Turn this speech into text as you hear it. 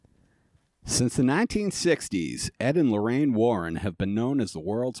Since the 1960s, Ed and Lorraine Warren have been known as the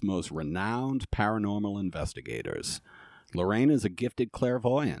world's most renowned paranormal investigators. Lorraine is a gifted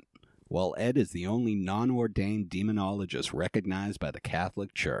clairvoyant, while Ed is the only non-ordained demonologist recognized by the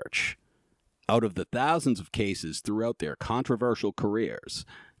Catholic Church. Out of the thousands of cases throughout their controversial careers,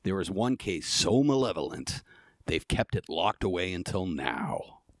 there is one case so malevolent, they've kept it locked away until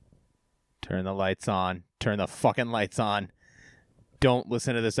now. Turn the lights on. Turn the fucking lights on. Don't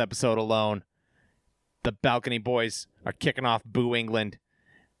listen to this episode alone. The Balcony Boys are kicking off Boo England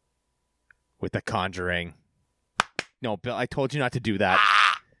with The Conjuring. No, Bill, I told you not to do that.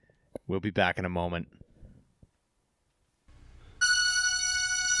 We'll be back in a moment.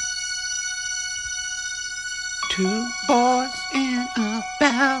 Two boys in a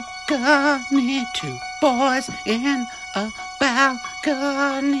balcony. Two boys in a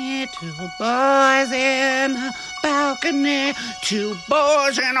balcony. Two boys in a balcony. Two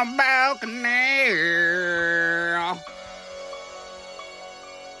boys in a balcony.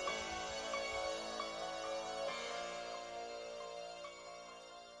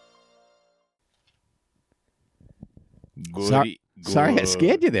 Sorry, I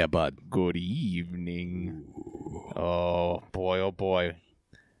scared you there, bud. Good evening. Oh boy, oh boy.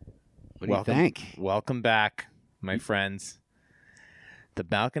 What do you think? Welcome back, my friends. The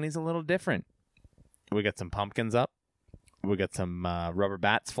balcony's a little different. We got some pumpkins up. We got some rubber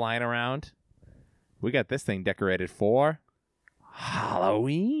bats flying around. We got this thing decorated for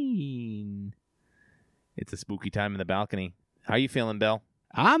Halloween. It's a spooky time in the balcony. How you feeling, Bill?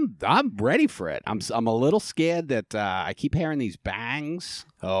 I'm ready for it. I'm a little scared that I keep hearing these bangs.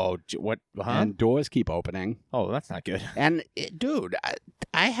 Oh, what? Huh? And doors keep opening. Oh, that's not good. And dude,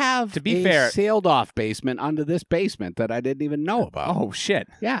 I have to be a fair, sealed off basement under this basement that I didn't even know about. Oh shit!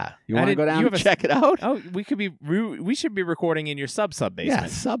 Yeah, you want to go down and check it out? Oh, we should be recording in your sub basement. Yeah,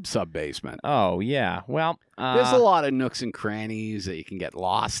 sub basement. Oh yeah. Well, there's a lot of nooks and crannies that you can get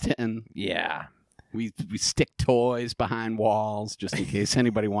lost in. Yeah. We stick toys behind walls just in case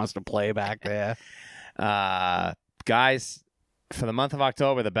anybody wants to play back there. Guys, for the month of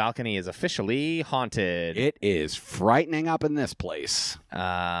October, the balcony is officially haunted. It is frightening up in this place.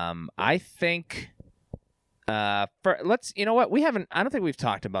 I think you know what? I don't think we've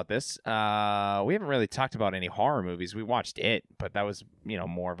talked about this. We haven't really talked about any horror movies. We watched It, but that was,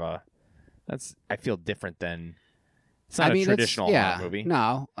 more of I feel different than, it's not a traditional horror movie.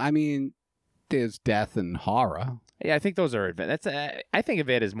 No, I mean, there's death and horror. Yeah, I think those are. I think of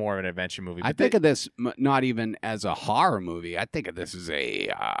it as more of an adventure movie. I think of this not even as a horror movie. I think of this as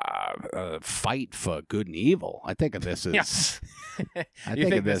a fight for good and evil. I think of this as. Yeah. I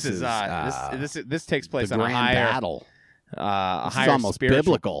think of this as this takes place the on grand a higher battle. This is almost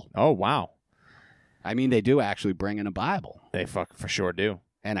biblical. Oh wow! I mean, they do actually bring in a Bible. They for sure do,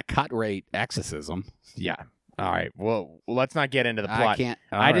 and a cut rate exorcism. Yeah. All right. Well, let's not get into the plot. I can't.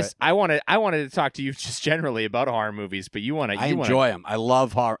 I wanted to talk to you just generally about horror movies, but you want to. I enjoy them. I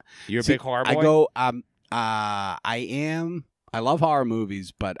love horror. You're a big horror boy. I go. I am. I love horror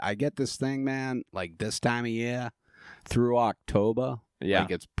movies, but I get this thing, man. Like this time of year, through October. Yeah.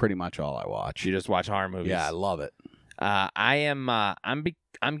 Like it's pretty much all I watch. You just watch horror movies. Yeah, I love it. I am.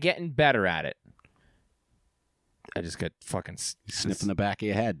 I'm getting better at it. I just got fucking sniffing the back of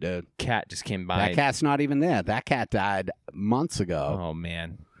your head, dude. Cat just came by. That cat's not even there. That cat died months ago. Oh,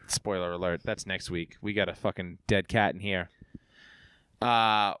 man. Spoiler alert. That's next week. We got a fucking dead cat in here.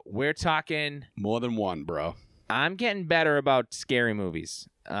 We're talking... More than one, bro. I'm getting better about scary movies.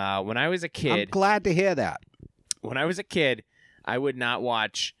 When I was a kid... I'm glad to hear that. When I was a kid, I would not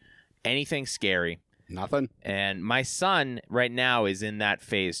watch anything scary. Nothing? And my son right now is in that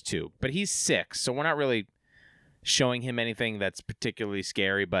phase too. But he's 6, so we're not really... showing him anything that's particularly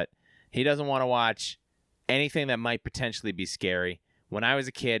scary, but he doesn't want to watch anything that might potentially be scary. When I was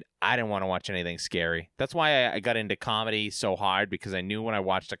a kid, I didn't want to watch anything scary. That's why I got into comedy so hard, because I knew when I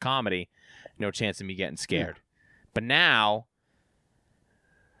watched a comedy, no chance of me getting scared. Yeah. But now,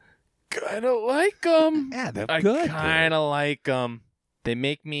 kind of like them. Yeah, they're good. I kind of like them. They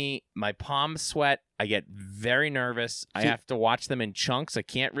make my palms sweat. I get very nervous. I have to watch them in chunks. I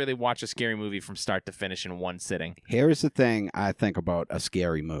can't really watch a scary movie from start to finish in one sitting. Here's the thing I think about a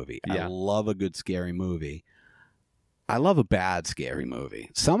scary movie. Yeah. I love a good scary movie. I love a bad scary movie.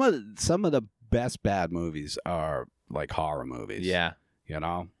 Some of the best bad movies are like horror movies. Yeah. You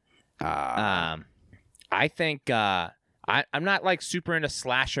know? I think I'm not like super into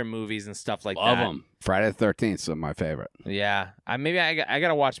slasher movies and stuff like love that. them. Friday the 13th is my favorite. Yeah. Maybe I got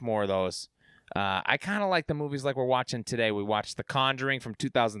to watch more of those. I kind of like the movies like we're watching today. We watched The Conjuring from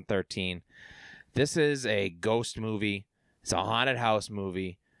 2013. This is a ghost movie. It's a haunted house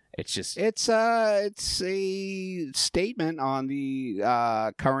movie. It's just It's a statement on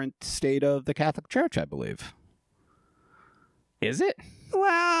the current state of the Catholic Church, I believe. is it?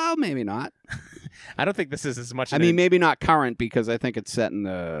 Well, maybe not. I don't think this is as much. I mean, maybe not current because I think it's set in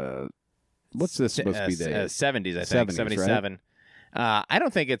the. What's this supposed to be? The 70s, I think. 70s, 77. I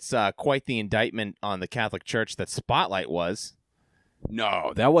don't think it's quite the indictment on the Catholic Church that Spotlight was.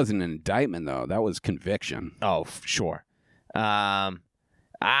 No, that wasn't an indictment though. That was conviction. Oh, sure. I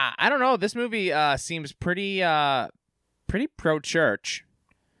don't know. This movie seems pretty pro-church.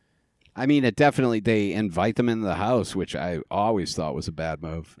 I mean, it definitely they invite them into the house, which I always thought was a bad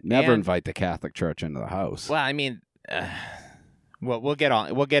move. Never And- invite the Catholic Church into the house. Well, I mean, we'll get into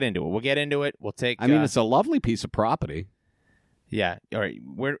it. We'll get into it. We'll take. I mean, it's a lovely piece of property. Yeah. All right.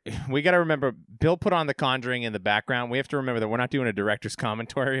 We got to remember. Bill put on The Conjuring in the background. We have to remember that we're not doing a director's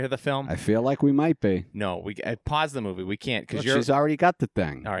commentary of the film. I feel like we might be. No, we pause the movie. We can't because She's already got the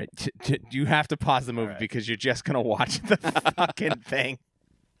thing. All right. You have to pause the movie All right. because you're just gonna watch the fucking thing.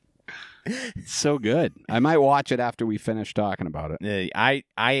 It's so good. I might watch it after we finish talking about it.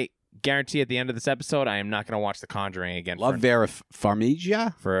 I guarantee at the end of this episode, I am not gonna watch The Conjuring again. Love Vera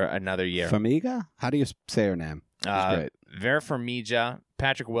Farmiga? for another year. Farmiga? How do you say her name? She's great. Vera Farmiga,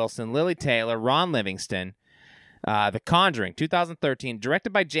 Patrick Wilson, Lily Taylor, Ron Livingston. The Conjuring, 2013,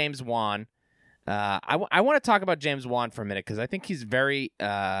 directed by James Wan. I want to talk about James Wan for a minute because I think he's very.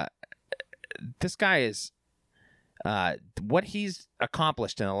 This guy is. What he's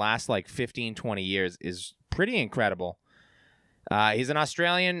accomplished in the last 15, 20 years is pretty incredible. He's an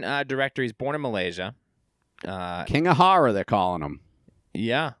Australian director. He's born in Malaysia. King of Horror, they're calling him.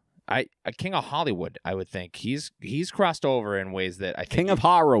 Yeah. A king of Hollywood, I would think. He's crossed over in ways that I think King of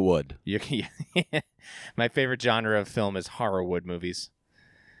Horrorwood. my favorite genre of film is Horrorwood movies.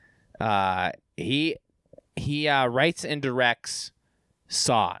 He writes and directs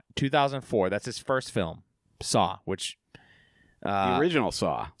Saw 2004. That's his first film, Saw, which The original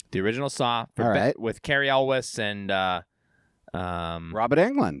Saw. the original Saw All right. with Cary Elwes and Robert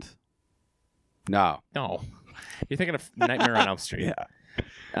Englund. No. no, you're thinking of Nightmare on Elm Street.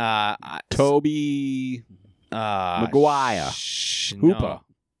 Toby Maguire. Hooper. No.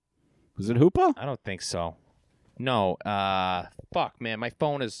 Was it Hooper? I don't think so. No. Fuck, man. My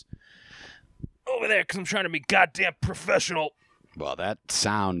phone is over there because I'm trying to be goddamn professional. Well, that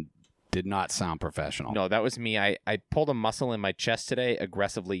sound did not sound professional. No, that was me. I pulled a muscle in my chest today,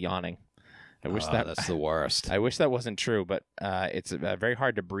 aggressively yawning. I wish that's the worst. I wish that wasn't true, but it's very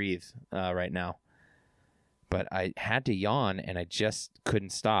hard to breathe right now. But I had to yawn, and I just couldn't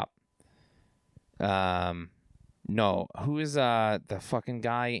stop. No. Who is the fucking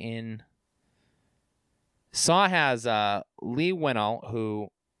guy in... Saw has Lee Winnell, who...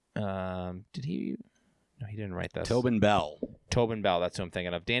 did he... No, he didn't write this. Tobin Bell. Tobin Bell, that's who I'm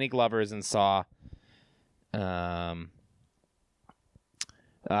thinking of. Danny Glover is in Saw.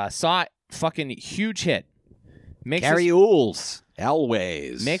 Saw, fucking huge hit. Gary Ools.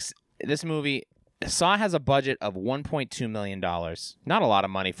 Elways. Makes this movie... Saw has a budget of $1.2 million. Not a lot of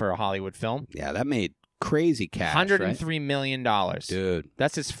money for a Hollywood film. Yeah, that made crazy cash, right? $103 million. Dude.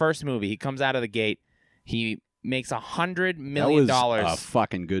 That's his first movie. He comes out of the gate. He makes $100 million That was a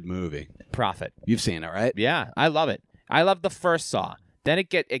fucking good movie. profit. You've seen it, right? Yeah, I love it. I love the first Saw. Then it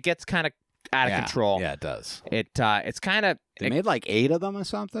gets kind of out of control. Yeah, it does. It's kind of They made like 8 of them or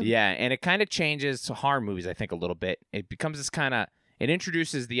something? yeah, and it kind of changes to horror movies. I think a little bit. It becomes this kind of it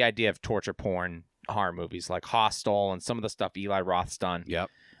introduces the idea of torture porn horror movies like Hostel and some of the stuff Eli Roth's done. Yep.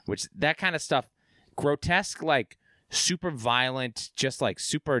 Which that kind of stuff, grotesque, like super violent, just like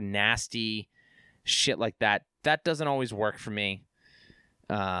super nasty shit like that. That doesn't always work for me.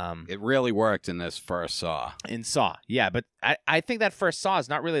 It really worked in this first Saw. In Saw, yeah, but I think that first Saw is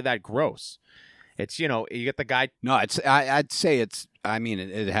not really that gross. It's you get the guy. No, I'd say it's. I mean,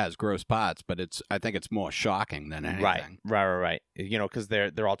 it has gross parts, but I think it's more shocking than anything. Right. Because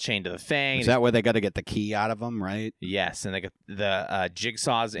they're all chained to the thing. Is that where they got to get the key out of them? Right. Yes, and they get the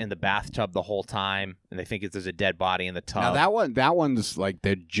Jigsaw's in the bathtub the whole time, and they think there's a dead body in the tub. Now that one's like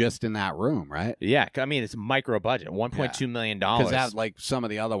they're just in that room, right? Yeah, I mean it's micro budget, $1.2 million. Because like some of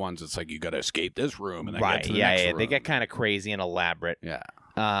the other ones, it's like you got to escape this room and then get to the next room. They get kind of crazy and elaborate.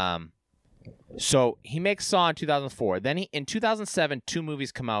 Yeah. So he makes Saw in 2004. Then in 2007, 2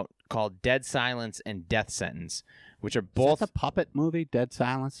 movies come out called Dead Silence and Death Sentence, which are both Is that the puppet movie, Dead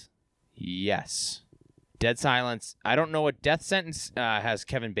Silence? Yes. Dead Silence. I don't know what Death Sentence has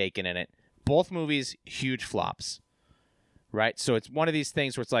Kevin Bacon in it. Both movies, huge flops. Right? So it's one of these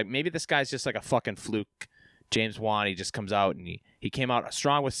things where it's like, maybe this guy's just like a fucking fluke. James Wan, he just comes out and he came out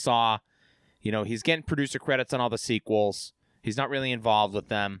strong with Saw. He's getting producer credits on all the sequels. He's not really involved with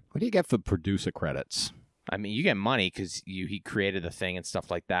them. What do you get for producer credits? I mean, you get money because he created the thing and stuff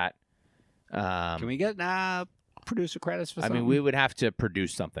like that. Can we get producer credits for something? I mean, we would have to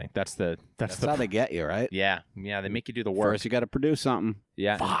produce something. That's how they get you, right? Yeah. They make you do the work. First, you got to produce something.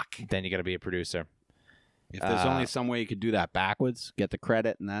 Yeah. Fuck. Then you got to be a producer. If there's only some way you could do that backwards, get the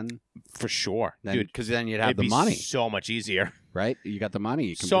credit, and then For sure. Dude, because then you'd have it'd the be money, so much easier. right? You got the money.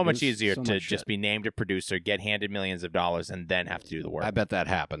 You can So much produce easier so to much just shit. be named a producer, get handed millions of dollars, and then have to do the work. I bet that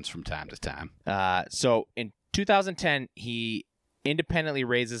happens from time to time. So in 2010, he independently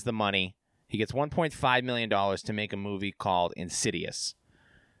raises the money. He gets $1.5 million to make a movie called Insidious,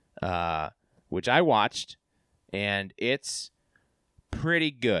 which I watched, and it's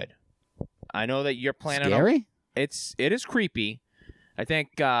pretty good. I know that you're planning Scary? It is creepy. I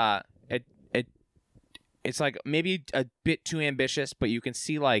think it's like maybe a bit too ambitious, but you can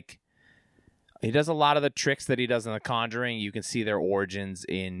see like he does a lot of the tricks that he does in The Conjuring. You can see their origins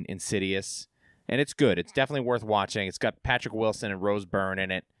in Insidious, and it's good. It's definitely worth watching. It's got Patrick Wilson and Rose Byrne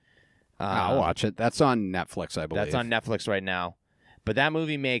in it. I'll watch it. That's on Netflix, I believe. That's on Netflix right now. But that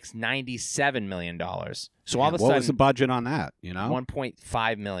movie makes $97 million. So all of a what was the sudden, budget on that? You know,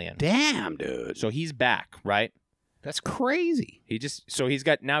 $1.5 million. Damn, dude. So he's back, right? That's crazy. He's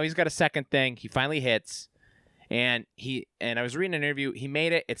got a second thing. He finally hits, and I was reading an interview. He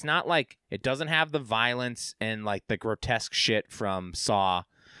made it. It's not like it doesn't have the violence and like the grotesque shit from Saw.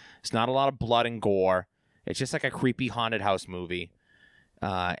 It's not a lot of blood and gore. It's just like a creepy haunted house movie.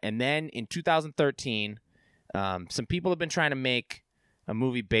 And then in 2013, some people have been trying to make a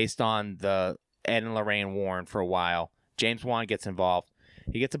movie based on the Ed and Lorraine Warren for a while. James Wan gets involved.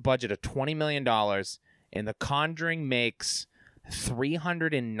 He gets a budget of $20 million, and The Conjuring makes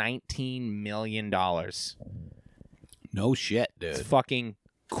 $319 million. No shit, It's dude. fucking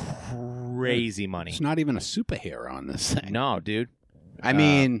crazy money. It's not even a superhero on this thing. No, dude. I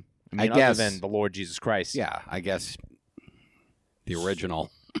mean, I guess. other than the Lord Jesus Christ. Yeah, I guess the original.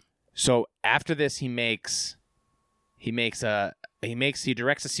 So after this, he directs a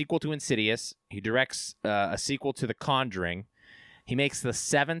sequel to Insidious. He directs a sequel to The Conjuring. He makes the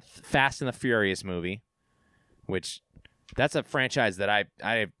 7th Fast and the Furious movie, which that's a franchise that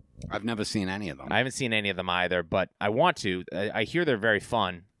I've never seen any of them. I haven't seen any of them either, but I want to. I hear they're very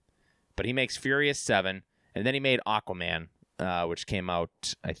fun. But he makes Furious 7, and then he made Aquaman, which came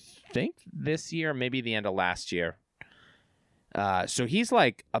out, I think, this year, maybe the end of last year. So he's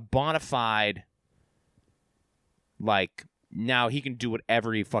like a bona fide, like, now he can do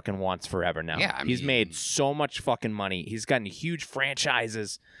whatever he fucking wants forever now. Yeah, he's made so much fucking money. He's gotten huge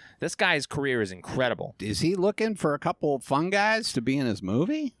franchises. This guy's career is incredible. Is he looking for a couple of fun guys to be in his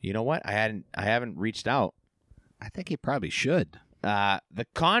movie? You know what? I haven't reached out. I think he probably should. The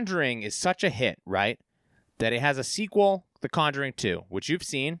Conjuring is such a hit, right? That it has a sequel, The Conjuring 2, which you've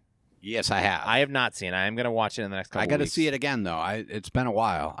seen. Yes, I have. I have not seen. I am going to watch it in the next couple I got to weeks. see it again, though. It's been a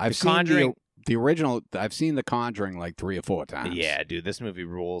while. I've The Conjuring- seen the original. I've seen The Conjuring like 3 or 4 times. Yeah, dude, this movie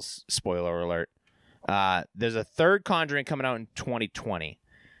rules. Spoiler alert. There's a third Conjuring coming out in 2020.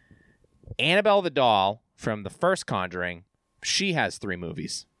 Annabelle the doll from the first Conjuring, she has 3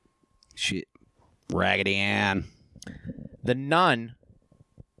 movies. Raggedy Ann. The Nun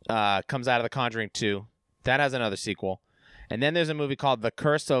comes out of The Conjuring 2. That has another sequel. And then there's a movie called The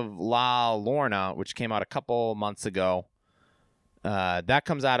Curse of La Llorona, which came out a couple months ago. That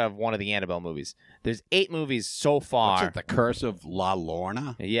comes out of one of the Annabelle movies. There's 8 movies so far. What's it, The Curse of La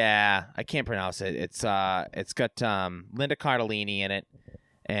Lorna? Yeah, I can't pronounce it. It's got Linda Cardellini in it,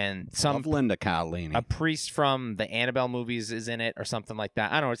 and Love Linda Cardellini. a priest from the Annabelle movies is in it or something like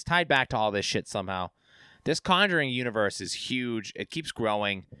that. I don't know. It's tied back to all this shit somehow. This Conjuring universe is huge. It keeps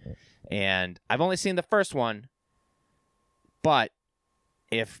growing, and I've only seen the first one, but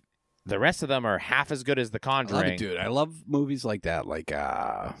if the rest of them are half as good as The I love Conjuring, it, dude. I love movies like that, like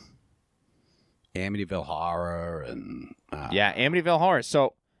Amityville Horror and yeah, Amityville Horror.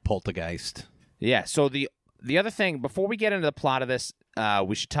 So Poltergeist. yeah, so the other thing, before we get into the plot of this,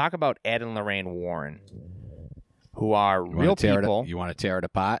 we should talk about Ed and Lorraine Warren, who are You real wanna tear people. You want to tear it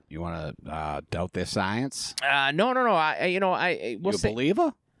apart? You want to doubt their science? No. We'll You a say.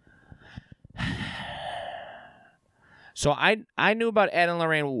 believer? So I knew about Ed and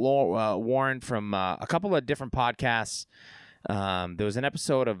Lorraine Warren from a couple of different podcasts. There was an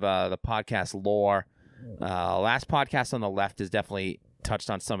episode of the podcast Lore. Last Podcast on the Left has definitely touched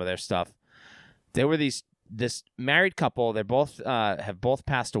on some of their stuff. They were this married couple. They both have both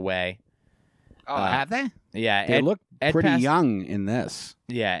passed away. Oh, have they? Yeah, They look Ed pretty passed- young in this.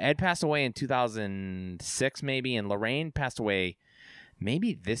 Yeah, Ed passed away in 2006 maybe, and Lorraine passed away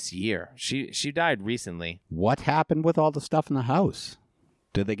Maybe this year. She died recently. What happened with all the stuff in the house?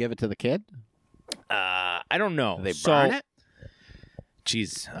 Did they give it to the kid? I don't know. Did they burn it?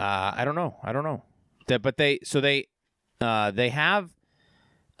 Jeez, I don't know. But they have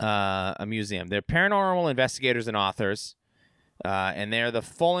a museum. They're paranormal investigators and authors, and they're the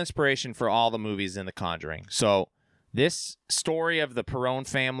full inspiration for all the movies in The Conjuring. So this story of the Perron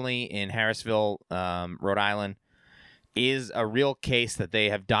family in Harrisville, Rhode Island, is a real case that they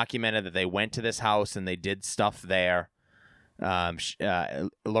have documented, that they went to this house and they did stuff there.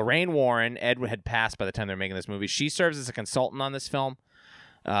 Lorraine Warren, Ed had passed by the time they were making this movie. She serves as a consultant on this film,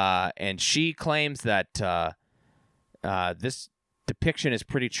 and she claims that this depiction is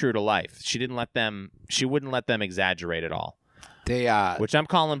pretty true to life. She wouldn't let them exaggerate at all. They Which I'm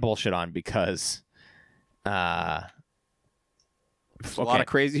calling bullshit on because a lot of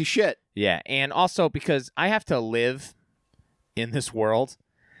crazy shit. Yeah, and also because I have to live in this world.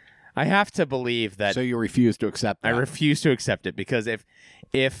 I have to believe that. So you refuse to accept that? I refuse to accept it because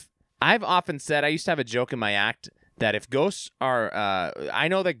if I've often said, I used to have a joke in my act that if ghosts are, I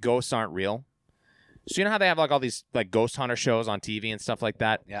know that ghosts aren't real. So you know how they have like all these like ghost hunter shows on TV and stuff like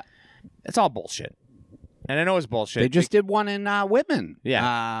that? Yeah. It's all bullshit. And I know it's bullshit. They just did one in Whitman.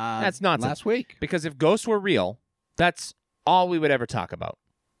 Yeah. That's nonsense. Last week. Because if ghosts were real, that's all we would ever talk about.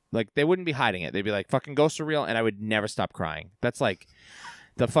 Like, they wouldn't be hiding it. They'd be like, fucking ghosts are real, and I would never stop crying. That's like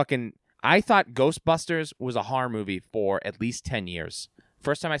the fucking... I thought Ghostbusters was a horror movie for at least 10 years.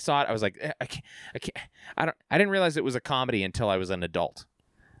 First time I saw it, I was like, I didn't realize it was a comedy until I was an adult.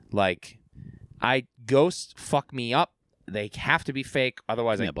 Like, ghosts fuck me up. They have to be fake,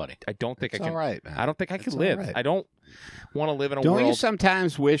 otherwise buddy. I don't think It's I can. all right, man. I don't think I It's could all live. right. I don't want to live in a world. Don't you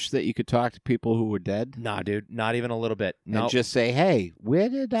sometimes wish that you could talk to people who were dead? Nah, dude, not even a little bit. No, And just say, hey, where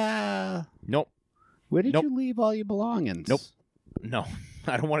did nope, you leave all your belongings? Nope. No.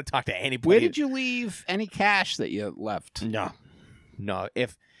 I don't want to talk to anybody. Where did you leave any cash that you left? No.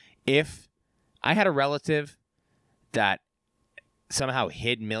 If I had a relative that somehow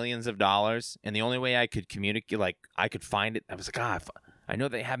hid millions of dollars, and the only way I could communicate, like I could find it, I was like, I know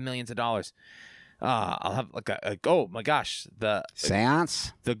they have millions of dollars. I'll have like oh my gosh, the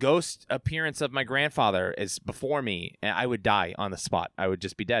seance, the ghost appearance of my grandfather is before me, and I would die on the spot. I would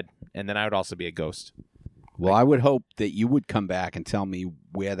just be dead, and then I would also be a ghost. Well, I would hope that you would come back and tell me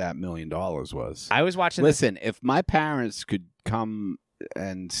where that $1 million was. I was watching. Listen, if my parents could come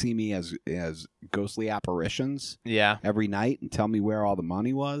and see me as ghostly apparitions, yeah, every night and tell me where all the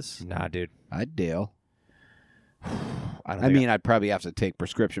money was, nah, dude, I'd deal. I mean, I'd probably have to take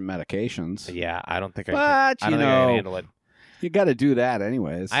prescription medications. Yeah, I don't think I But, can. I don't think I can handle it. You got to do that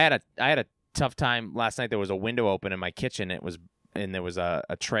anyways. I had a tough time last night. There was a window open in my kitchen. And there was a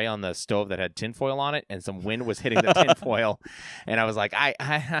tray on the stove that had tinfoil on it, and some wind was hitting the tinfoil. And I was like,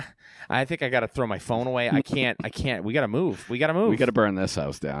 I think I got to throw my phone away. I can't. We got to move. We got to burn this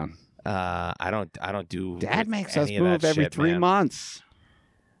house down. I don't do. Dad makes us any of move that every shit, 3 man. months.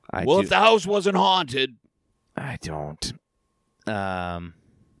 If the house wasn't haunted. I don't. They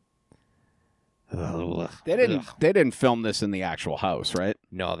didn't film this in the actual house, right?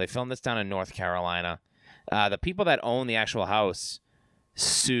 No, they filmed this down in North Carolina. The people that own the actual house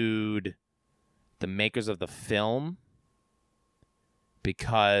sued the makers of the film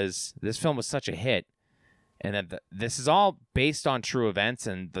because this film was such a hit, and that this is all based on true events,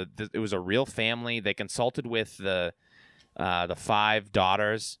 and it was a real family. They consulted with the 5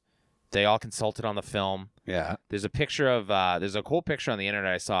 daughters. They all consulted on the film. Yeah. There's a picture of there's a cool picture on the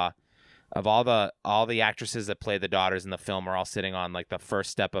internet I saw of all the actresses that play the daughters in the film are all sitting on like the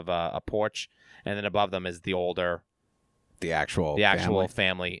first step of a porch, and then above them is the actual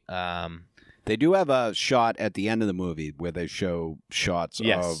family. They do have a shot at the end of the movie where they show shots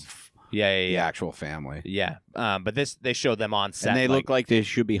of the actual family. Yeah, but they show them on set, and they look like they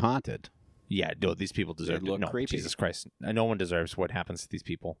should be haunted. Yeah, no, these people deserve They look no, creepy. Jesus Christ, no one deserves what happens to these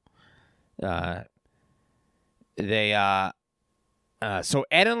people. So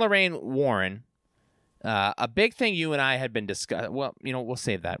Ed and Lorraine Warren, a big thing you and I had been discussing. Well, we'll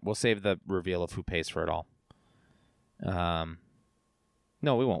save that. We'll save the reveal of who pays for it all. No,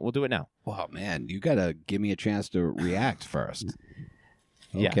 we won't. We'll do it now. Well, man, you got to give me a chance to react first.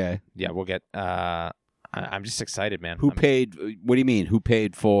 Okay. Yeah, we'll get. I'm just excited, man. Who paid? What do you mean? Who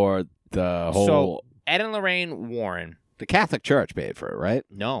paid for the whole? So Ed and Lorraine Warren. The Catholic Church paid for it, right?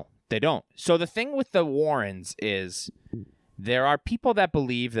 No, they don't. So the thing with the Warrens is there are people that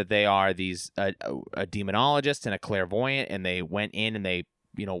believe that they are these a demonologist and a clairvoyant, and they went in and they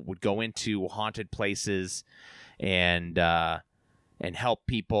would go into haunted places and help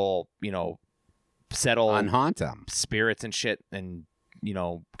people settle Unhaunt them. spirits and shit and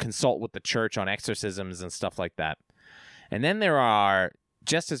consult with the church on exorcisms and stuff like that. And then there are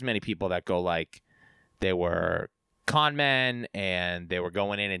just as many people that go like they were con men and they were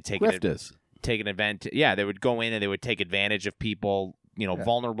going in and taking advantage. Yeah, they would go in and they would take advantage of people,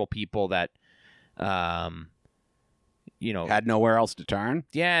 vulnerable people that, had nowhere else to turn.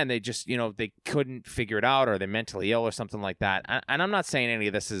 Yeah, and they just, they couldn't figure it out or they're mentally ill or something like that. And I'm not saying any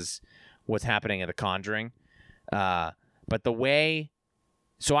of this is what's happening at The Conjuring. But the way...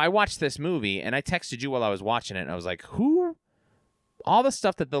 So I watched this movie, and I texted you while I was watching it, and I was like, who... All the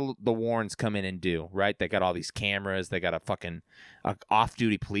stuff that the Warrens come in and do, right? They got all these cameras. They got a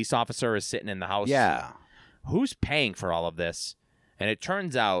off-duty police officer is sitting in the house. Yeah. Who's paying for all of this? And it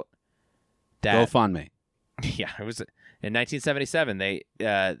turns out that... GoFundMe. Yeah, it was... In 1977, the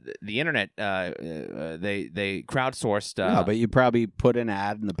internet, they crowdsourced... no, but you probably put an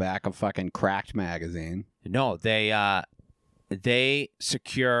ad in the back of fucking Cracked magazine. No, they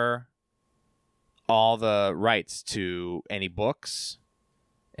secure all the rights to any books,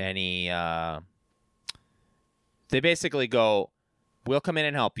 any... They basically go, we'll come in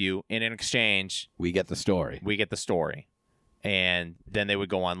and help you. In exchange... We get the story. And then they would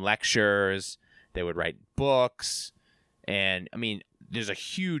go on lectures. They would write books. And, I mean, there's a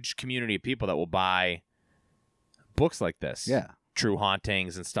huge community of people that will buy books like this. Yeah. True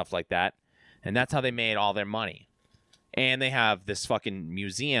hauntings and stuff like that. And that's how they made all their money. And they have this fucking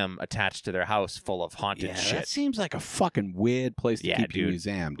museum attached to their house full of haunted shit. That seems like a fucking weird place to keep your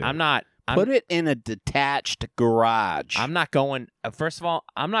museum, dude. Put it in a detached garage. I'm not going... first of all,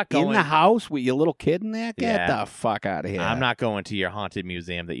 I'm not going... In the house with your little kid in there? Get the fuck out of here. I'm not going to your haunted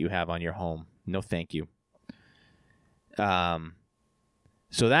museum that you have on your home. No, thank you. So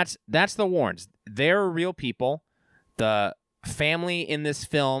that's the Warrens. They're real people. The family in this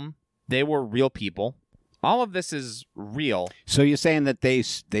film, they were real people. All of this is real. So you're saying that they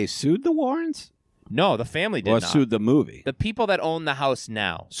sued the Warrens? No, the family did not. Or sued the movie? The people that own the house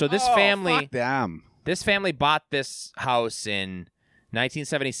now. So this family... fuck them. This family bought this house in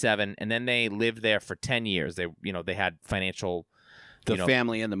 1977, and then they lived there for 10 years. They had financial... The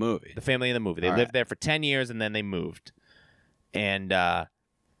family in the movie. The family in the movie. They lived there for 10 years, and then they moved. And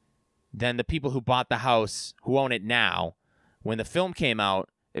then the people who bought the house, who own it now, when the film came out,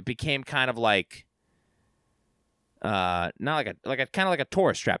 it became kind of like... not like a kind of like a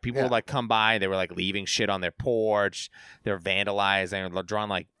tourist trap. People would like come by. They were like leaving shit on their porch. They were vandalizing. They're drawing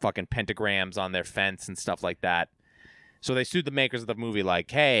like fucking pentagrams on their fence and stuff like that. So they sued the makers of the movie,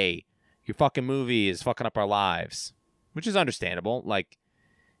 like, "Hey, your fucking movie is fucking up our lives," which is understandable. Like,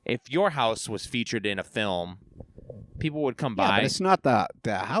 if your house was featured in a film, people would come by. Yeah, but it's not the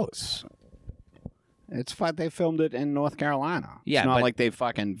house. It's they filmed it in North Carolina. Yeah, it's not like they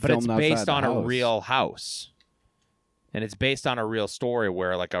fucking filmed outside the house. But it's based on a real house. And it's based on a real story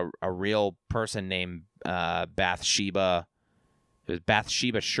where, like, a real person named Bathsheba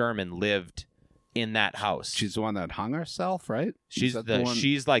Sherman lived in that house. She's the one that hung herself, right? She's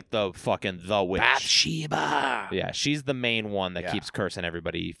like the fucking the witch. Bathsheba. Yeah, she's the main one that keeps cursing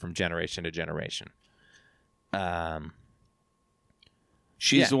everybody from generation to generation.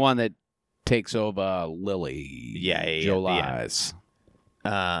 She's the one that takes over Lily. Joe Lies.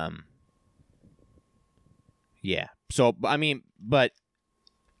 Yeah. So, I mean,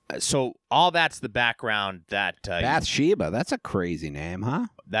 so all that's the background that... Bathsheba, that's a crazy name, huh?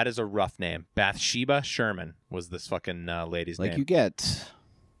 That is a rough name. Bathsheba Sherman was this fucking lady's name. Like, you get...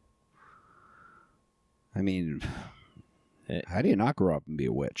 I mean, how do you not grow up and be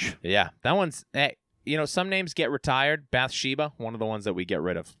a witch? Yeah, that one's... Hey, some names get retired. Bathsheba, one of the ones that we get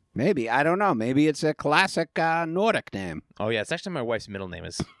rid of. Maybe. I don't know. Maybe it's a classic Nordic name. Oh, yeah. It's actually my wife's middle name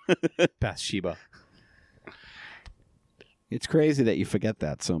is Bathsheba. It's crazy that you forget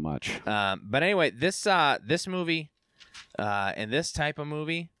that so much. But anyway, this movie and this type of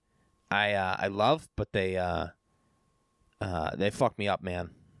movie, I love, but they fucked me up, man.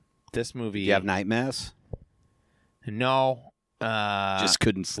 This movie. Do you have nightmares? No. Just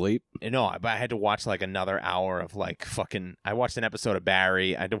couldn't sleep? No, but I had to watch like another hour of like fucking... I watched an episode of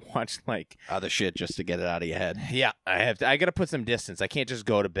Barry. I had to watch like... other shit just to get it out of your head. Yeah, I got to put some distance. I can't just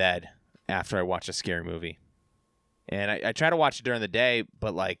go to bed after I watch a scary movie. And I try to watch it during the day,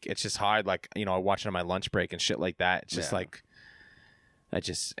 but like it's just hard. Like, I watch it on my lunch break and shit like that. It's just like...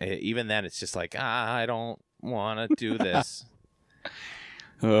 even then, it's just like, I don't want to do this.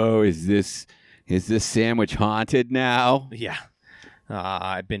 Oh, is this sandwich haunted now? Yeah.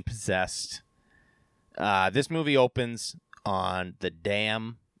 I've been possessed. This movie opens on the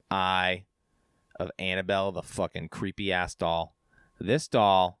damn eye of Annabelle, the fucking creepy-ass doll. This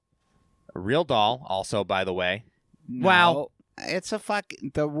doll, a real doll, also, by the way. No, it's a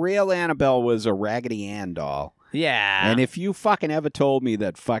the real Annabelle was a Raggedy Ann doll. Yeah. And if you fucking ever told me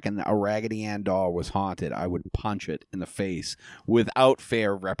that fucking a Raggedy Ann doll was haunted, I would punch it in the face without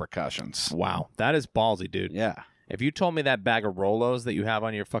fair repercussions. Wow, that is ballsy, dude. Yeah. If you told me that bag of Rolos that you have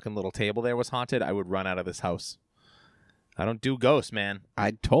on your fucking little table there was haunted, I would run out of this house. I don't do ghosts, man.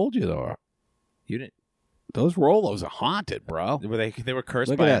 I told you, though. You didn't. Those Rolos are haunted, bro. Were they were cursed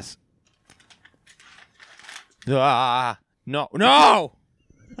Look by at this. No.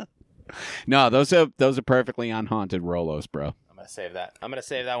 No, those are perfectly unhaunted Rolos, bro. I'm gonna save that. I'm gonna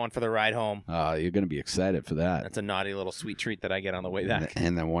save that one for the ride home. You're gonna be excited for that. That's a naughty little sweet treat that I get on the way back.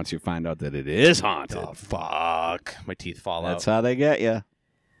 And then once you find out that it is haunted, Oh fuck! My teeth fall that's out. how they get you.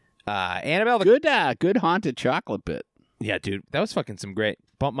 Annabelle, Good haunted chocolate bit. yeah, dude, that was fucking some great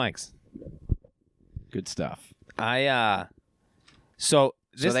bump mics. Good stuff. So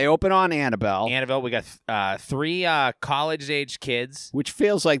they open on Annabelle, Annabelle, we got 3 college-age kids. which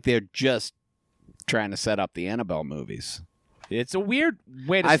feels like they're just trying to set up the Annabelle movies. It's a weird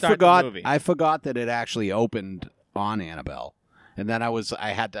way to start the movie. I forgot that it actually opened on Annabelle, and then I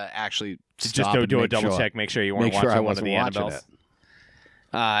had to actually Just stop do and a make double sure- check, make sure you weren't Make watching sure I one of wasn't the watching Annabelles.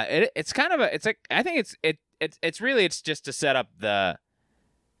 it. It's kind of a. It's like I think it's just to set up the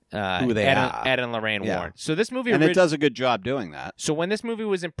Who they are. Ed and Lorraine Yeah. Warren. So this movie And it does a good job doing that. So when this movie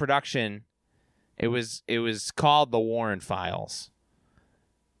was in production, it was called The Warren Files,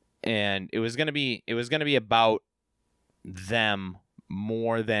 and it was gonna be about them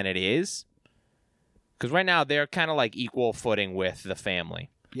more than it is, because right now they're kind of like equal footing with the family.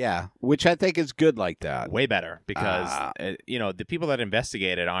 Yeah, which I think is good like that. Way better because the people that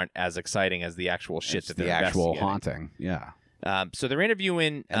investigated aren't as exciting as the actual shit It's that they're the actual investigating. haunting. Yeah. So they're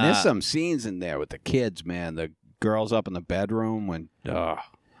interviewing. And there's some scenes in there with the kids, man. The girls up in the bedroom when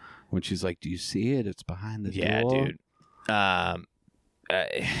she's like, "Do you see it? It's behind the yeah, door." dude.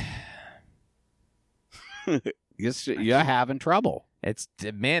 You're having trouble. It's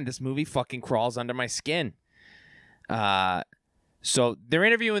man, this movie fucking crawls under my skin. So they're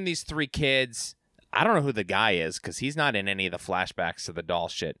interviewing these 3 kids. I don't know who the guy is because he's not in any of the flashbacks to the doll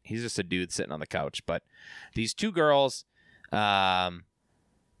shit. He's just a dude sitting on the couch. But these 2 girls,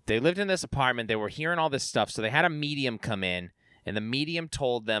 they lived in this apartment. They were hearing all this stuff. So they had a medium come in, and the medium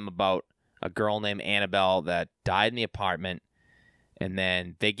told them about a girl named Annabelle that died in the apartment. And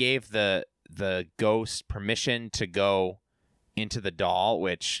then they gave the ghost permission to go into the doll,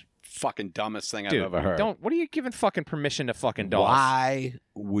 which... Fucking dumbest thing Dude, I've ever heard. what are you giving fucking permission to fucking dolls? Why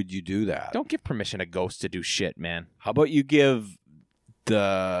would you do that? Don't give permission to ghosts to do shit, man. How about you give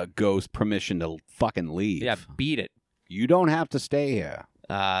the ghost permission to fucking leave? Yeah, beat it. You don't have to stay here.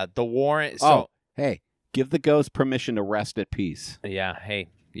 The Warren. So hey, give the ghost permission to rest at peace. yeah, hey,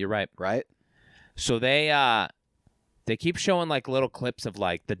 you're right. Right? So they keep showing like little clips of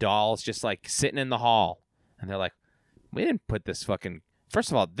like the dolls just like sitting in the hall, and they're like, we didn't put this fucking. First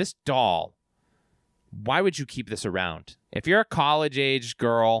of all, this doll. Why would you keep this around? If you're a college-age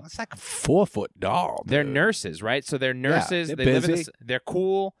girl, That's like a 4-foot doll. they're dude. nurses, right? So they're nurses. they're they live in busy. this, they're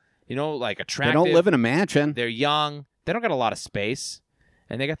cool. Like They attractive. don't live in a mansion. They're young. They don't got a lot of space.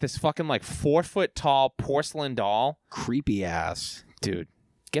 And they got this fucking like 4-foot tall porcelain doll. Creepy ass. Dude,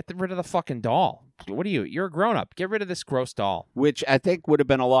 get rid of the fucking doll. What are you? You're a grown up. Get rid of this gross doll. Which I think would have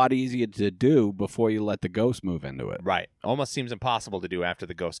been a lot easier to do before you let the ghost move into it. Right. Almost seems impossible to do after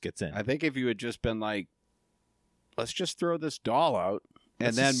the ghost gets in. I think if you had just been like, let's just throw this doll out.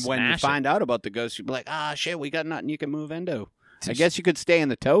 Let's And then just when you smash it. find out about the ghost, you'd be like, shit, we got nothing you can move into. I guess you could stay in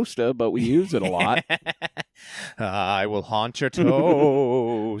the toaster, but we use it a lot. I will haunt your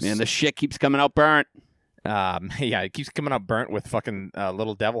toes. And the shit keeps coming out burnt. Yeah, it keeps coming out burnt with fucking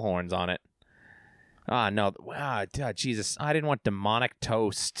little devil horns on it. No. Jesus. I didn't want demonic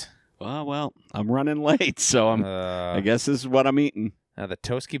toast. Well, I'm running late, so I guess this is what I'm eating. The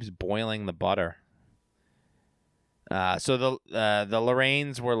toast keeps boiling the butter. So the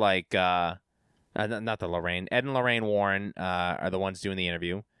Lorraines were like, not the Lorraine. Ed and Lorraine Warren are the ones doing the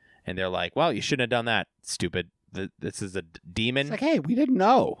interview, and they're like, "Well, you shouldn't have done that, stupid. This is a demon." It's like, hey, we didn't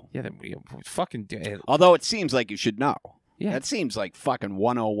know. Yeah, we fucking. Although it seems like you should know. Yeah. That seems like fucking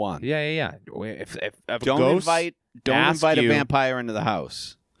 101. Yeah. If a Don't ghost invite a you- vampire into the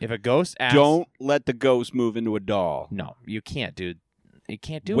house. If a ghost asks, Don't let the ghost move into a doll. No, you can't, dude. You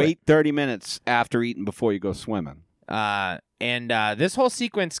can't do Wait 30 minutes after eating before you go swimming. And this whole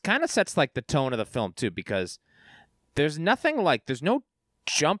sequence kind of sets like the tone of the film too, because there's no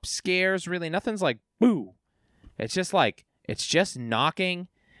jump scares really. Nothing's like boo. It's just knocking,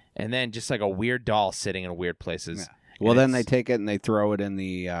 and then just like a weird doll sitting in weird places. Yeah. Well, And then they it's- take it and they throw it in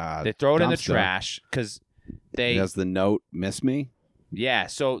the they throw it in the dumpster. trash because It has the note, miss me? Yeah,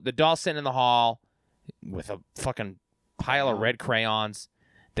 so the doll's sitting in the hall with a fucking pile of red crayons.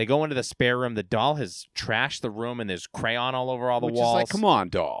 They go into the spare room. The doll has trashed the room, and there's crayon all over all the Which walls. is like, come on,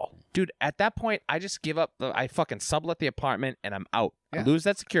 doll. Dude, at that point, I just give up. I fucking sublet the apartment, and I'm out. Yeah. I lose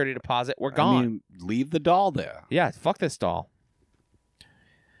that security deposit. We're gone. I mean, leave the doll there. Yeah, fuck this doll.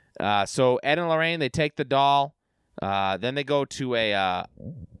 So Ed and Lorraine, they take the doll. Then they go to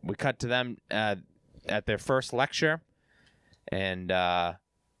we cut to them at their first lecture. And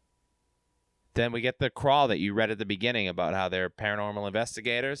then we get the crawl that you read at the beginning about how they're paranormal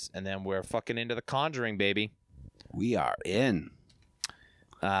investigators. And then we're fucking into The Conjuring, baby. We are in.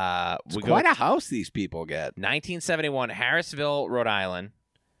 It's we quite go a house these people get. 1971, Harrisville, Rhode Island.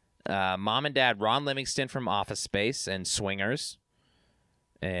 Mom and Dad, Ron Livingston from Office Space and Swingers.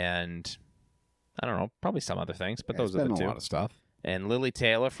 And I don't know, probably some other things, but those are the two. A lot of stuff. And Lily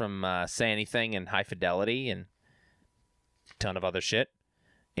Taylor from Say Anything and High Fidelity and a ton of other shit.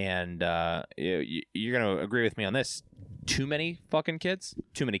 And you're going to agree with me on this. Too many fucking kids?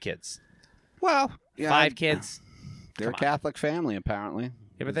 Too many kids. Well, yeah, 5 kids. They're a Catholic family, apparently.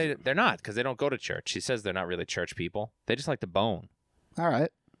 Yeah, but they're not because they don't go to church. She says they're not really church people. They just like to bone. All right.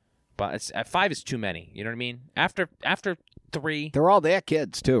 But at 5 is too many. You know what I mean? After 3. They're all their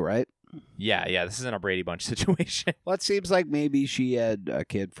kids, too, right? Yeah. This isn't a Brady Bunch situation. Well, it seems like maybe she had a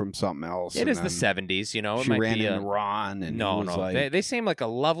kid from something else. It is the 70s, you know. It She might ran be into Ron, and no. Like, They seem like a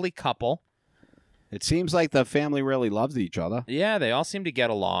lovely couple. it seems like the family really loves each other. Yeah, they all seem to get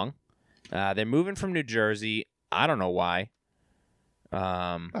along. They're moving from New Jersey. I don't know why.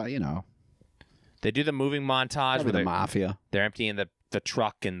 Well, you know, They do the moving montage probably where the mafia. they're emptying the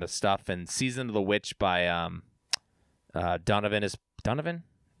truck and the stuff, and Season of the Witch by Donovan is Donovan?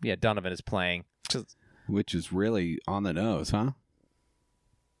 Yeah, Donovan is playing. Which is really on the nose, huh?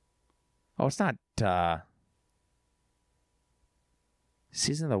 Oh, it's not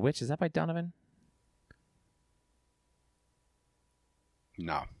Season of the Witch. Is that by Donovan?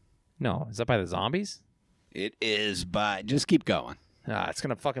 No. No, is that by the Zombies? It is by... Just keep going. It's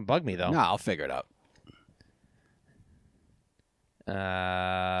gonna fucking bug me though. No, I'll figure it out.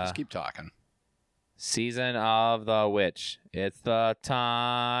 Uh, Just keep talking. Season of the Witch. It's the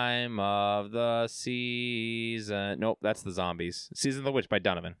time of the season. Nope, that's the Zombies. Season of the Witch by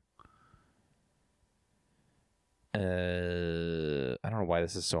Donovan. I don't know why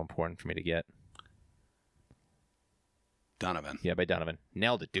this is so important for me to get. Donovan. Yeah, by Donovan.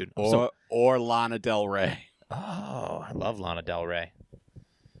 Nailed it, dude. Or Lana Del Rey. Oh, I love Lana Del Rey.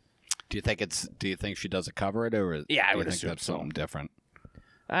 Do you think she does a cover it, or Yeah, I do would you think assume that's so. something different?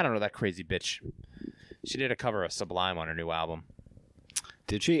 I don't know, that crazy bitch. She did a cover of Sublime on her new album.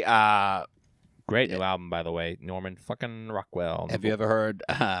 Did she? Great new album, by the way. Norman fucking Rockwell. Have you ever heard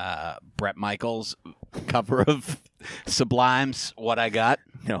Bret Michaels' cover of Sublime's "What I Got"?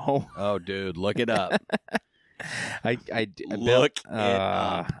 No. Oh, dude, look it up. I Look it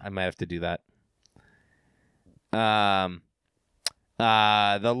up. I might have to do that.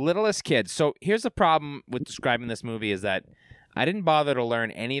 The Littlest Kid. So here's the problem with describing this movie is that I didn't bother to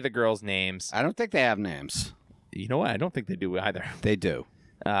learn any of the girls' names. I don't think they have names. You know what? I don't think they do either. They do.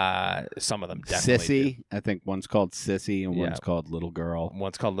 Some of them definitely Sissy. do. I think one's called Sissy and Yeah. one's called Little Girl.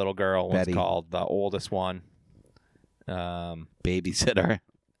 One's called Little Girl. One's Betty. called the oldest one. Babysitter.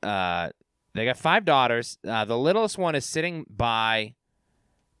 They got 5 daughters. The littlest one is sitting by.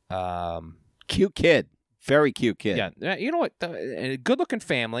 Cute kid. Very cute kid. Yeah, you know what? A good-looking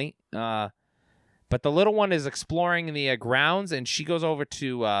family. But the little one is exploring the grounds, and she goes over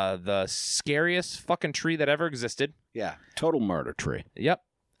to the scariest fucking tree that ever existed. Yeah. Total murder tree. Yep.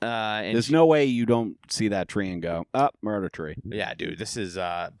 And There's no way you don't see that tree and go, murder tree. yeah, dude, this is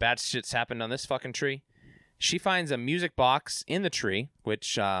bad shit's happened on this fucking tree. She finds a music box in the tree,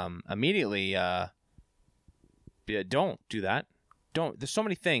 which immediately don't do that. Don't. There's so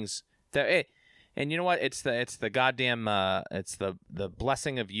many things that. And you know what? It's the goddamn it's the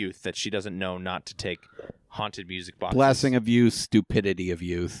blessing of youth that she doesn't know not to take haunted music boxes. Blessing of youth, stupidity of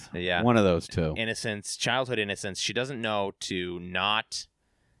youth. Yeah. One of those two. Innocence, childhood innocence. She doesn't know to not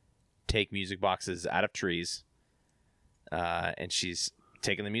take music boxes out of trees. And she's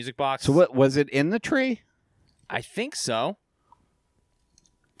taking the music box. So what was it in the tree? I think so.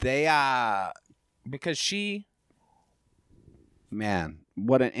 They Because she man,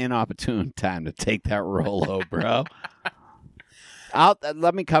 what an inopportune time to take that Rolo, bro.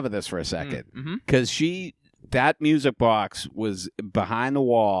 Let me cover this for a second. Mm-hmm. Because that music box was behind the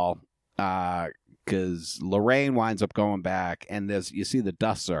wall because Lorraine winds up going back, and you see the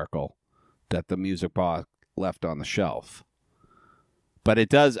dust circle that the music box left on the shelf. But it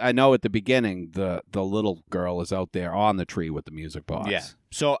does. I know at the beginning, the little girl is out there on the tree with the music box. Yeah.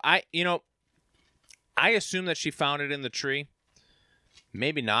 So I assume that she found it in the tree.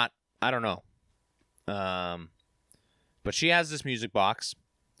 Maybe not. I don't know. But she has this music box,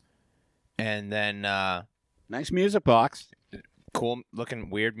 and then Nice music box. cool looking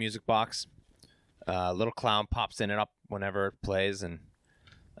weird music box. Little clown pops in and up whenever it plays, and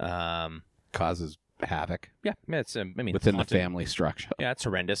Causes havoc it's within the haunted. family structure. Yeah, it's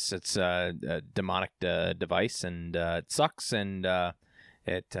horrendous. It's a demonic device, and it sucks, and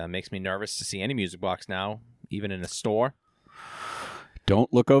it makes me nervous to see any music box now, even in a store.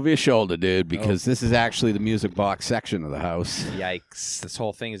 Don't look over your shoulder, dude, because this is actually the music box section of the house. Yikes! This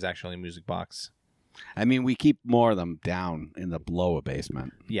whole thing is actually a music box. I mean, we keep more of them down in the lower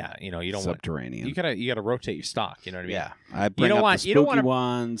basement, Yeah, you don't want. subterranean. You gotta rotate your stock. You know what I mean? Yeah, I bring don't up want- the you don't spooky wanna-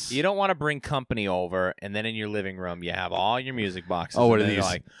 ones. You don't want to bring company over, and then in your living room you have all your music boxes. Oh, what and are then you're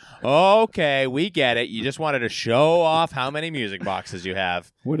these? like, okay, we get it. You just wanted to show off how many music boxes you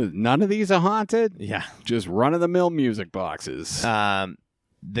have. None of these are haunted. Yeah. Just run-of-the-mill music boxes.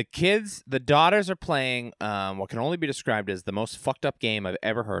 The daughters are playing what can only be described as the most fucked up game I've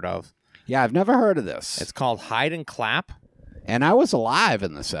ever heard of. Yeah, I've never heard of this. It's called Hide and Clap. And I was alive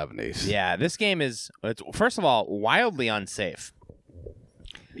in the 70s. Yeah, this game it's first of all wildly unsafe.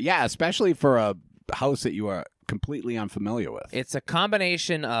 Yeah, especially for a house that you are completely unfamiliar with. It's a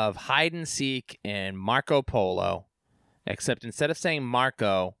combination of hide and seek and Marco Polo, except instead of saying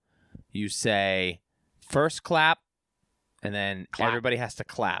Marco, you say first clap, and then Clap. everybody has to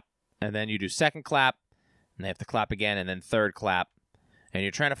clap. And then you do second clap, and they have to clap again, and then third clap. And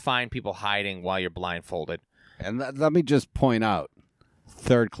you're trying to find people hiding while you're blindfolded. And let me just point out,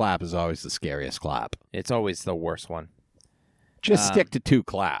 third clap is always the scariest clap. It's always the worst one. Just stick to 2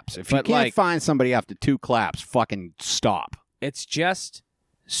 claps. If you but, can't like- find somebody after 2 claps, fucking stop. It's just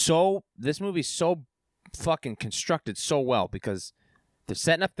so this movie's so fucking constructed so well because they're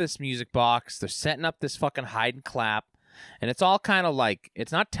setting up this music box, they're setting up this fucking hide and clap, and it's all kind of like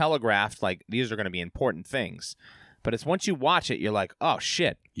it's not telegraphed like these are going to be important things. But it's once you watch it, you're like, oh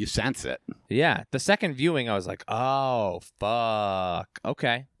shit. You sense it. Yeah. The second viewing, I was like, oh fuck.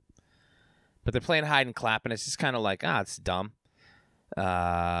 Okay. But they're playing hide and clap, and it's just kind of like, it's dumb.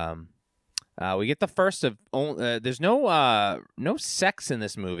 We get the first of. There's no sex in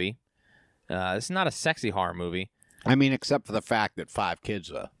this movie. This is not a sexy horror movie. I mean, except for the fact that 5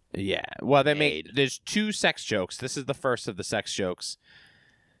 kids are. Yeah. Well, they Made. there's 2 sex jokes. This is the first of the sex jokes.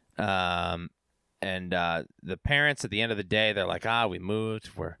 And the parents at the end of the day, they're like, we moved,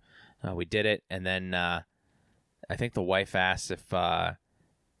 we did it. And then I think the wife asks if, I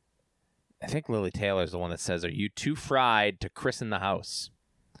think Lily Taylor's the one that says, are you too fried to christen the house?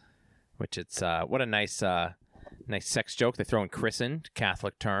 Which it's, what a nice sex joke. They throw in christen,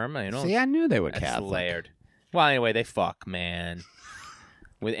 Catholic term. See, I knew they were That's Catholic. layered. Well, anyway, they fuck, man.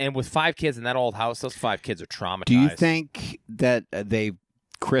 With 5 kids in that old house, those 5 kids are traumatized. Do you think that they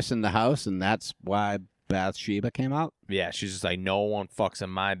christened the house and that's why Bathsheba came out? Yeah, she's just like, no one fucks in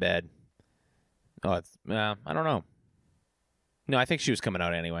my bed. Oh, it's, I don't know. No, I think she was coming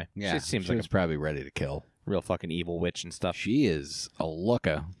out anyway. Yeah, she seems she like was probably ready to kill. a real fucking evil witch and stuff. She is a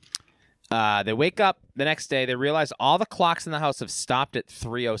looker. They wake up the next day. They realize all the clocks in the house have stopped at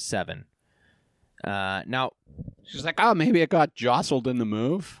 3:07. Now, She's like, oh, maybe it got jostled in the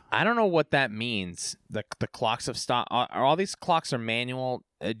move. I don't know what that means. The clocks have stopped. Are all these clocks are manual?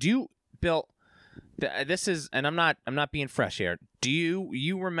 Do you, Bill? This is, and I'm not being fresh here. Do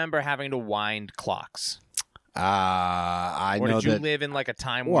you remember having to wind clocks? I Or know did you that. live in like a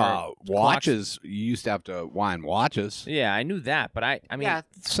time Well, where watches. You used to have to wind watches. Yeah, I knew that, but I mean, Yeah,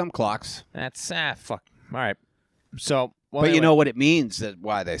 some clocks. that's fuck. All right. So, well, But you anyway, know what it means, that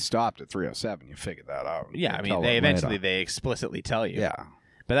why they stopped at 3:07. You figured that out. yeah, I You'll mean, tell they them eventually later. they explicitly tell you. Yeah.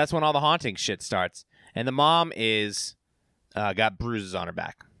 But that's when all the haunting shit starts, and the mom is got bruises on her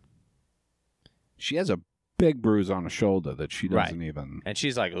back, She has a big bruise on her shoulder that she Right. doesn't even. and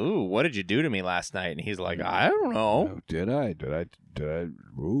she's like, "Ooh, what did you do to me last night?" And he's like, "I don't know." Oh, did I?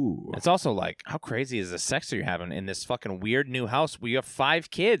 Ooh. It's also like, how crazy is the sex that you're having in this fucking weird new house where you have 5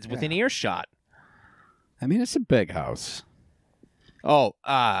 kids within earshot? I mean, it's a big house. Oh,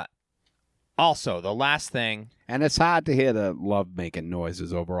 also the last thing. And it's hard to hear the love making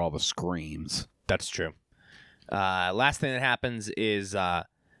noises over all the screams. That's true. Last thing that happens is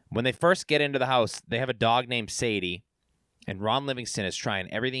when they first get into the house, they have a dog named Sadie, and Ron Livingston is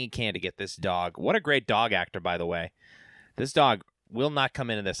trying everything he can to get this dog. What a great dog actor, by the way. This dog will not come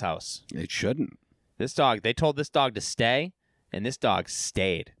into this house. It shouldn't. This dog, they told this dog to stay, and this dog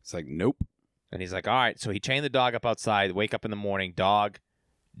stayed. It's like, nope. And he's like, all right. So he chained the dog up outside, wake up in the morning, dog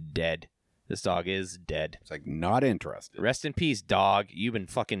dead. This dog is dead. It's like, not interested. Rest in peace, dog. You've been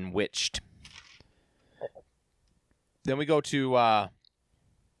fucking witched. Then we go to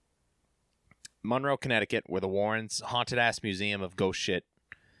Monroe, Connecticut, where the Warrens' haunted-ass museum of ghost shit.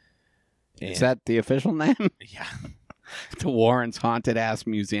 Is that the official name? Yeah. The Warrens' haunted-ass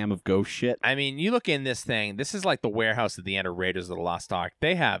museum of ghost shit. I mean, you look in this thing, this is like the warehouse at the end of Raiders of the Lost Ark.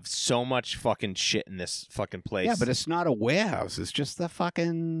 They have so much fucking shit in this fucking place. Yeah, but it's not a warehouse. It's just the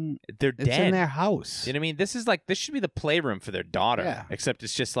fucking... They're It's dead. in their house. You know what I mean? This should be the playroom for their daughter. Yeah. Except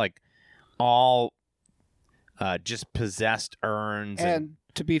it's just like all just possessed urns. And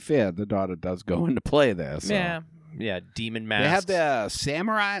to be fair, the daughter does go into play there. So. Yeah, demon masks. They have the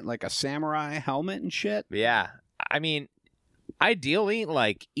samurai, like a samurai helmet and shit. Yeah. I mean, ideally,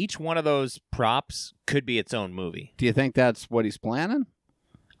 like, each one of those props could be its own movie. Do you think that's what he's planning?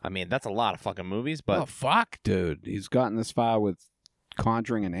 I mean, that's a lot of fucking movies, but... Oh, fuck, dude. He's gotten this far with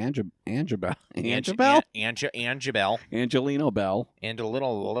Conjuring and Angabel. Angabel. Angelina Bell. And a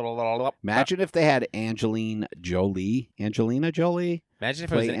little... Imagine if they had Angelina Jolie. Imagine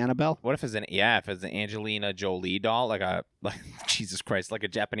if it was play Annabelle. What if it's an Angelina Jolie doll, like Jesus Christ, like a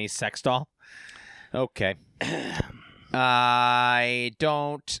Japanese sex doll? Okay. I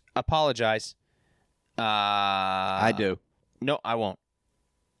don't apologize. I do. No, I won't.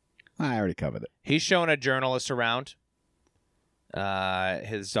 I already covered it. He's showing a journalist around.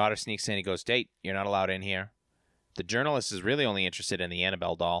 His daughter sneaks in. He goes, "Date, you're not allowed in here." The journalist is really only interested in the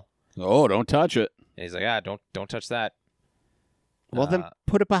Annabelle doll. Oh, don't touch it. And he's like, don't touch that. Well, then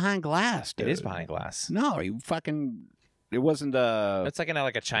put it behind glass, dude. It is behind glass. No, you fucking... It wasn't a... It's like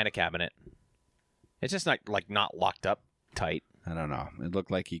a china cabinet. It's just not locked up tight. I don't know. It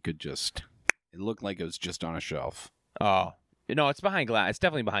looked like he could just... It looked like it was just on a shelf. Oh. No, it's behind glass. It's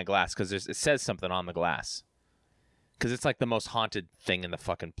definitely behind glass because it says something on the glass. Because it's like the most haunted thing in the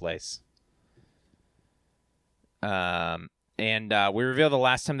fucking place. And we revealed the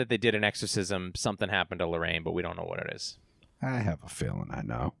last time that they did an exorcism, something happened to Lorraine, but we don't know what it is. I have a feeling I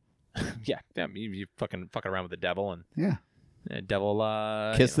know. Yeah, you fucking around with the devil and Yeah.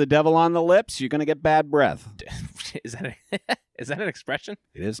 Devil. Kiss the devil on the lips, you're gonna get bad breath. Is that an expression?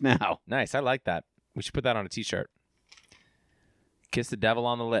 It is now. Nice, I like that. We should put that on a T-shirt. Kiss the devil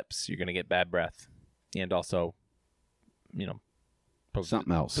on the lips, you're gonna get bad breath, and also,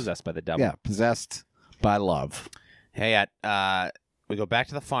 Something else. Possessed by the devil. Yeah, possessed by love. Hey, we go back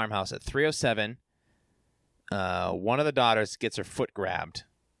to the farmhouse at 3:07. One of the daughters gets her foot grabbed,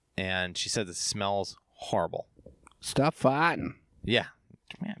 and she says it smells horrible. Stop fighting. Yeah.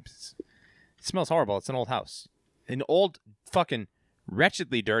 Man, it smells horrible. It's an old house. An old, fucking,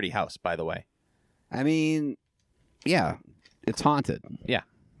 wretchedly dirty house, by the way. I mean, yeah, it's haunted. Yeah,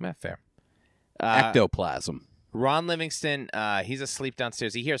 fair. Ectoplasm. Ron Livingston, he's asleep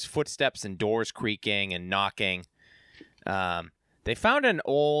downstairs. He hears footsteps and doors creaking and knocking. They found the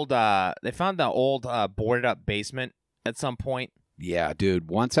old boarded up basement at some point. Yeah, dude.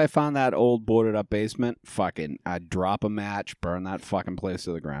 Once I found that old boarded up basement, fucking, I'd drop a match, burn that fucking place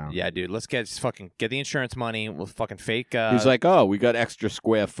to the ground. Yeah, dude. Let's get the insurance money. We'll fucking fake. He's like, oh, we got extra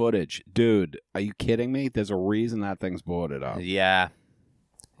square footage. Dude, are you kidding me? There's a reason that thing's boarded up. Yeah.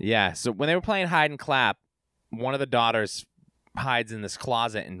 Yeah. So when they were playing hide and clap, one of the daughters hides in this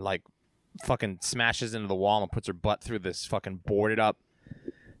closet and fucking smashes into the wall and puts her butt through this fucking boarded up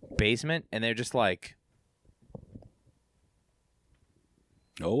basement, and they're just like,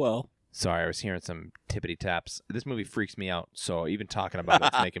 oh well. Sorry, I was hearing some tippity taps. This movie freaks me out, so even talking about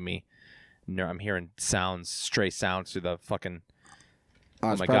it's making me I'm hearing stray sounds through the fucking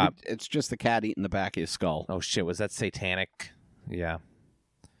Oh my God, it's just the cat eating the back of his skull. Oh shit, was that satanic? Yeah.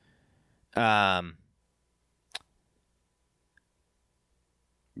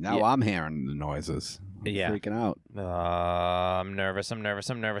 Now I'm hearing the noises. I'm freaking out. I'm nervous.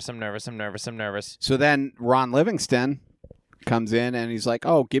 So then Ron Livingston comes in and he's like,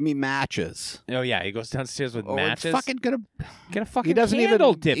 "Oh, give me matches." Oh yeah, he goes downstairs with matches. Fucking get a fucking he doesn't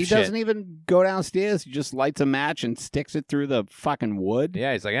candle, even, He doesn't even go downstairs. He just lights a match and sticks it through the fucking wood.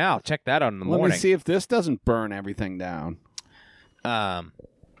 Yeah, he's like, "I'll check that out in the morning. morning." Let me see if this doesn't burn everything down. What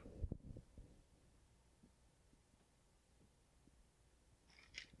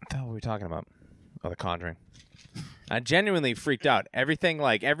the hell were we talking about? Oh, The Conjuring. I genuinely freaked out. Everything,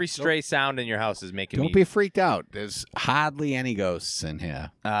 every stray sound in your house is making me... Don't be freaked out. There's hardly any ghosts in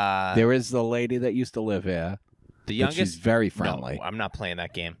here. There is the lady that used to live here. The youngest... She's very friendly. No, I'm not playing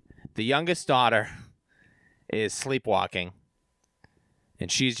that game. The youngest daughter is sleepwalking,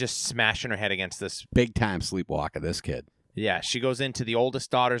 and she's just smashing her head against this... Big time sleepwalker, this kid. Yeah, she goes into the oldest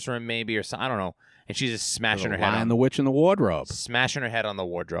daughter's room, maybe, or something. I don't know. And she's just smashing her head Lion, on the Witch, and the Wardrobe. smashing her head on the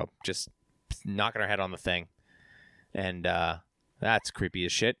wardrobe, just knocking her head on the thing. And that's creepy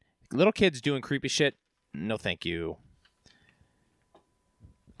as shit. Little kids doing creepy shit, no thank you.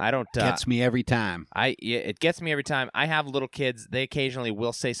 I don't... Gets me every time. It gets me every time. I have little kids. They occasionally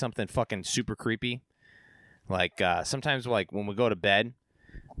will say something fucking super creepy. Like, sometimes, like, when we go to bed,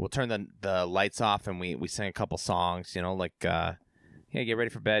 we'll turn the lights off and we sing a couple songs, you know, like, yeah, get ready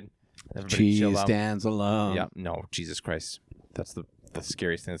for bed. Everybody chill Cheese out. stands alone. Yeah, no, Jesus Christ. That's the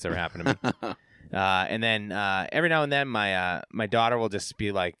scariest thing that's ever happened to me. And then every now and then my daughter will just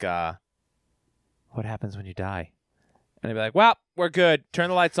be like, what happens when you die? And I'd be like, well, we're good. Turn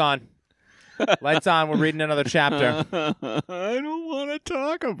the lights on. Lights on. We're reading another chapter. I don't want to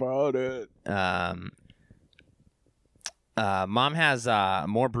talk about it. Mom has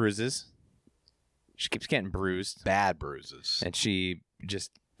more bruises. She keeps getting bruised. Bad bruises. And she just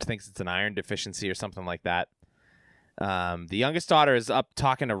thinks it's an iron deficiency or something like that. The youngest daughter is up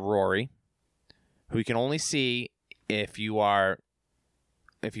talking to Rory, who you can only see if you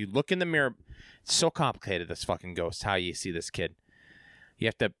look in the mirror. It's so complicated, this fucking ghost, how you see this kid. You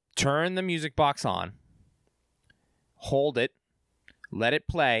have to turn the music box on, hold it, let it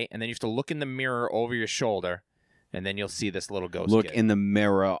play, and then you have to look in the mirror over your shoulder, and then you'll see this little ghost Look kid. in the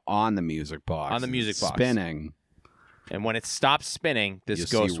mirror on the music box. On the music box. Spinning. And when it stops spinning, this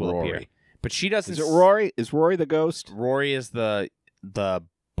You'll ghost see will Rory. appear. But she doesn't... Is it Rory? Is Rory the ghost? Rory is the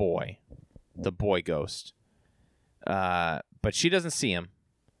boy. The boy ghost. But she doesn't see him.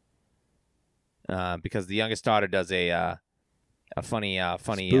 Because the youngest daughter does a funny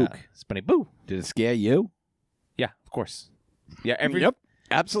Spook. funny boo. Did it scare you? Yeah, of course. Yeah, Yep.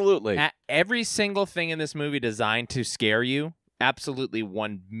 Absolutely. every single thing in this movie designed to scare you, absolutely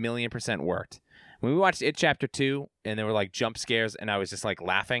 1,000,000% worked. When we watched It Chapter 2 and there were like jump scares and I was just like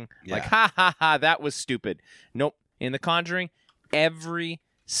laughing, like, ha ha ha, that was stupid. Nope. In The Conjuring, every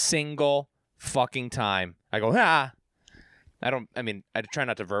single fucking time I go, ha. I try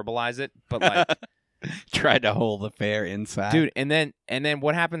not to verbalize it, but like, Tried to hold the fair inside. dude, and then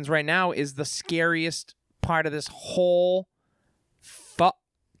what happens right now is the scariest part of this whole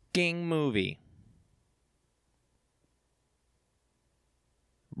fucking movie.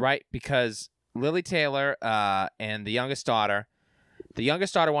 Right? Because Lily Taylor and the youngest daughter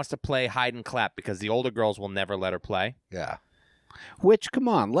wants to play hide and clap because the older girls will never let her play. Yeah. Which, come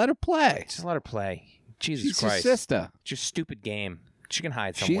on, let her play. Just let her play. Jesus She's Christ. your sister. It's your stupid game. She can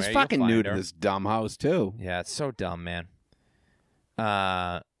hide somewhere. She's You'll fucking new find to her. this dumb house, too. Yeah, it's so dumb, man.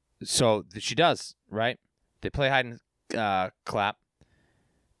 So she does, right? They play hide and clap.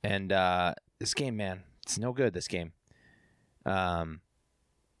 And this game, man, it's no good, this game.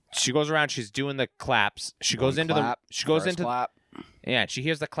 She goes around, she's doing the claps. She goes into clap, first clap. Yeah, she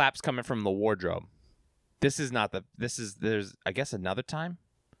hears the claps coming from the wardrobe. There's I guess another time.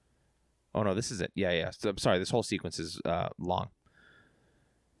 Oh no, this is it. Yeah. So, I'm sorry, this whole sequence is long.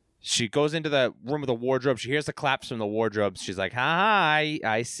 She goes into the room with the wardrobe. She hears the claps from the wardrobe. She's like, "Hi,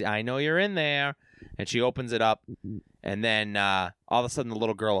 I know you're in there." And she opens it up, and then all of a sudden, the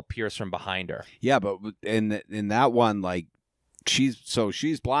little girl appears from behind her. Yeah, but in that one, like,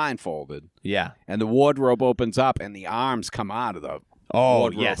 she's blindfolded, Yeah. and the wardrobe opens up, and the arms come out of the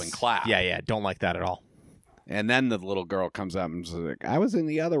wardrobe and clap. Yeah. Don't like that at all. And then the little girl comes up and says, like, "I was in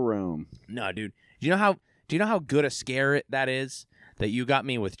the other room." No, dude. Do you know how good a scare that is? That you got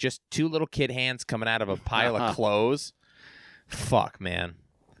me with just two little kid hands coming out of a pile of clothes? Fuck, man.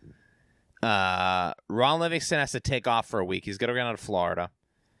 Ron Livingston has to take off for a week. He's got to go down to Florida.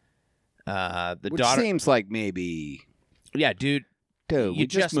 Which seems like maybe, yeah, dude. dude, we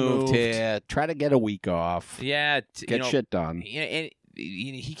just moved here. Try to get a week off. Yeah, Get shit done. And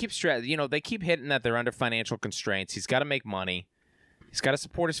he keeps stressing. They keep hitting that they're under financial constraints. He's got to make money. He's got to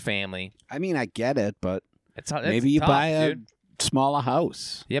support his family. I mean, I get it, but It's maybe you tough, buy a dude. smaller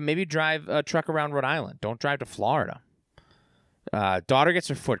house. Yeah, maybe drive a truck around Rhode Island. Don't drive to Florida. Daughter gets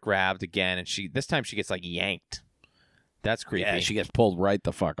her foot grabbed again, and this time she gets like yanked. That's creepy. Yeah, she gets pulled right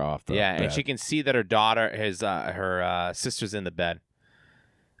the fuck off. And she can see that her daughter, her sister's in the bed.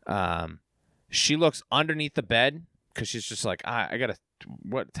 She looks underneath the bed because she's just like,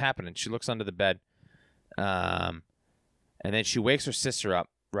 what's happening? She looks under the bed, and then she wakes her sister up,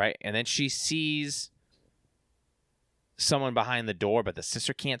 right? And then she sees someone behind the door, but the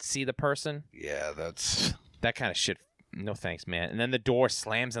sister can't see the person. Yeah, that's That kind of shit. No thanks, man. And then the door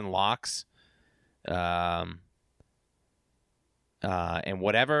slams and locks. And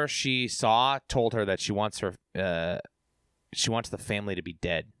whatever she saw told her that she wants the family to be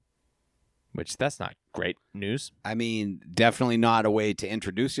dead. Which that's not Great news. I mean, definitely not a way to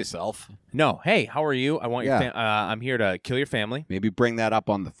introduce yourself. No, hey, how are you? I want your. Yeah. I'm here to kill your family. Maybe bring that up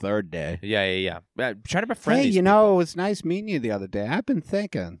on the third day. Yeah. Try to befriend Hey, these you people. know, it was nice meeting you the other day. I've been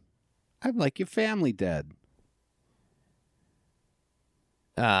thinking, I'd like your family dead.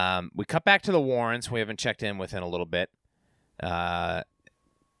 We cut back to the Warrens. We haven't checked in with in a little bit.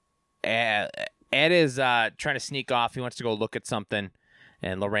 Ed is trying to sneak off. He wants to go look at something,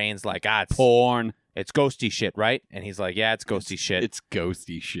 and Lorraine's like, Porn. it's ghosty shit, right? And he's like, yeah, it's ghosty shit. It's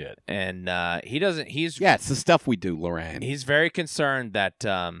ghosty shit. And he doesn't. Yeah, it's the stuff we do, Lorraine. He's very concerned that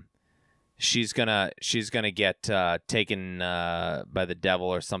she's gonna get taken by the devil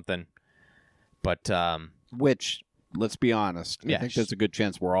or something. But Which, let's be honest, Yeah, I think there's a good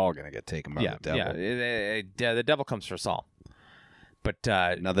chance we're all going to get taken by the devil. the devil comes for Saul. But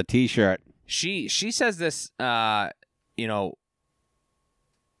Another T-shirt. she says this.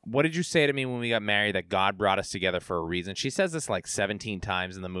 What did you say to me when we got married? That God brought us together for a reason. She says this like 17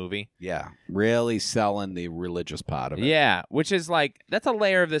 times in the movie. Yeah, really selling the religious part of it. Yeah, which is like that's a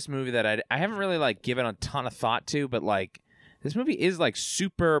layer of this movie that I haven't really like given a ton of thought to, but like this movie is like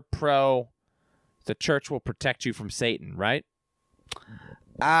super pro. The church will protect you from Satan, right?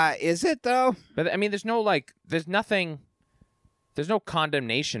 Is it though? But I mean, there's no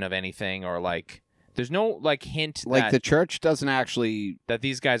condemnation of anything or like. There's no like hint Like the church doesn't actually. that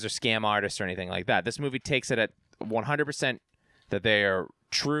these guys are scam artists or anything like that. This movie takes it at 100% that they are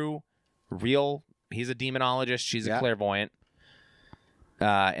true, real. He's a demonologist. She's a clairvoyant,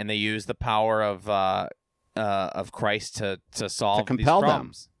 and they use the power of Christ to solve To compel these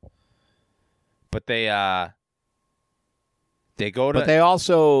problems. But they go to. But they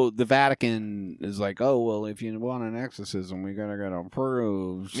also, the Vatican is like, oh well, if you want an exorcism, we're gonna get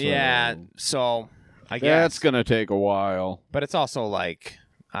approved. So Yeah, so I guess that's gonna take a while. But it's also like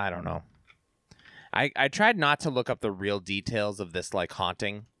I don't know. I tried not to look up the real details of this like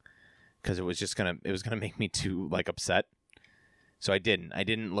haunting because it was gonna make me too like upset. So I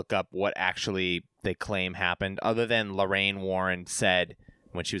didn't look up what actually they claim happened, other than Lorraine Warren said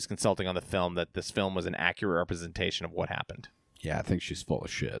when she was consulting on the film that this film was an accurate representation of what happened. Yeah, I think she's full of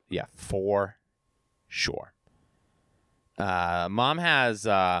shit. Yeah, for sure. Mom has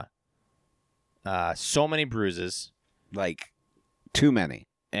so many bruises, Like, too many.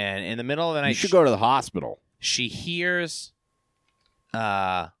 and in the middle of the night, You should go to the hospital. she hears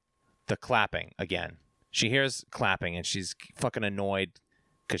the clapping again. She hears clapping, and she's fucking annoyed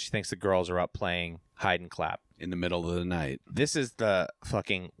because she thinks the girls are up playing hide and clap. In the middle of the night. This is the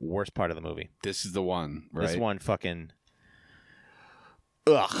fucking worst part of the movie. This is the one, right? This one fucking.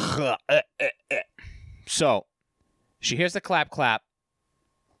 Ugh. So, she hears the clap,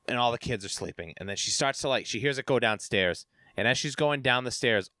 and all the kids are sleeping. And then she starts to she hears it go downstairs. And as she's going down the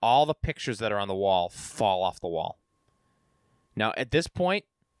stairs, all the pictures that are on the wall fall off the wall. Now, at this point,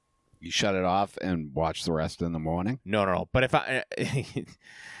 You shut it off and watch the rest in the morning. no. But if I.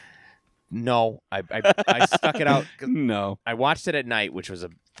 No, I stuck it out. No. I watched it at night, which was a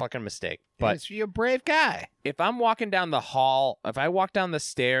fucking mistake. But you're a brave guy. if I'm walking down the hall, if I walk down the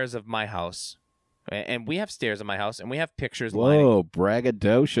stairs of my house, and we have stairs in my house, and we have pictures lining. Whoa,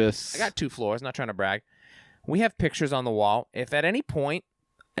 braggadocious. I got 2 floors, not trying to brag. We have pictures on the wall. If at any point,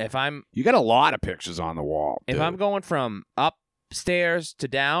 You got a lot of pictures on the wall. if dude. I'm going from upstairs to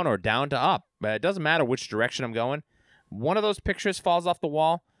down or down to up, it doesn't matter which direction I'm going, one of those pictures falls off the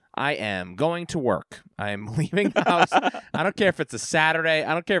wall, I am going to work. I am leaving the house. I don't care if it's a Saturday.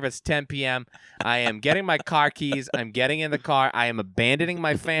 I don't care if it's 10 p.m. I am getting my car keys. I'm getting in the car. I am abandoning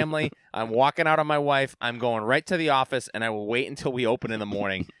my family. I'm walking out on my wife. I'm going right to the office, and I will wait until we open in the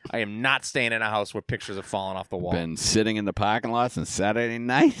morning. I am not staying in a house where pictures have fallen off the wall. Been sitting in the parking lot since Saturday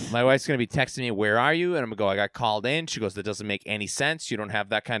night. My wife's going to be texting me, where are you? And I'm going to go, I got called in. She goes, that doesn't make any sense. You don't have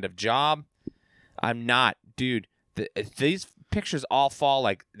that kind of job. I'm not. Dude, these pictures all fall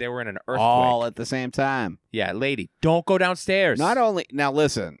like they were in an earthquake. All at the same time. Yeah, lady, don't go downstairs. Not only now,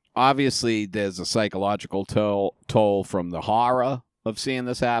 listen. Obviously, there's a psychological toll from the horror of seeing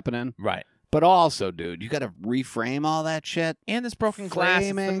this happening, Right. but also, dude, you got to reframe all that shit. And this broken glass. It's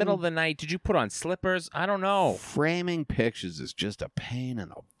the Framing. middle of the night. Did you put on slippers? I don't know. Framing pictures is just a pain in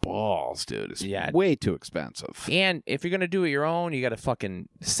the balls, dude. It's Yeah. way too expensive. And if you're gonna do it your own, you got to fucking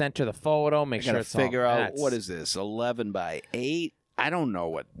center the photo, make I sure gotta it's figure all, out that's- what is this, 11 by 8? I don't know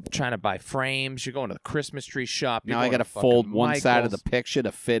what. trying to buy frames. You're going to the Christmas tree shop. You're Now I going got to fucking fold one side of the Michael's. picture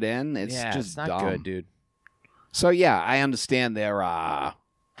to fit in. It's Yeah, just it's not dumb. good, dude. So yeah, I understand their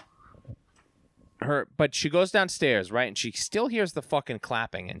But she goes downstairs, right, and she still hears the fucking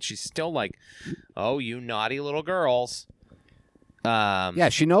clapping, and she's still like, "Oh, you naughty little girls." Yeah,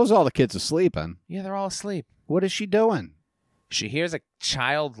 she knows all the kids are sleeping. Yeah, they're all asleep. What is she doing? She hears a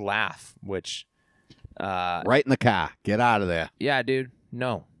child laugh, which, Right in the car. Get out of there. yeah, dude,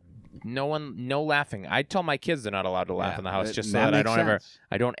 no laughing. I tell my kids they're not allowed to laugh in the house, just so that that makes sense.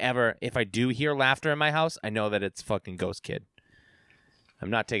 I don't ever, if I do hear laughter in my house, I know that it's fucking ghost kid. I'm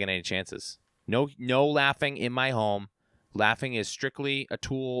not taking any chances. No laughing in my home. Laughing is strictly a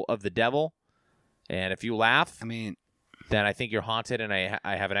tool of the devil, and if you laugh, I mean, then I think you're haunted, and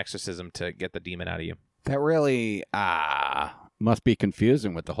I have an exorcism to get the demon out of you. that really must be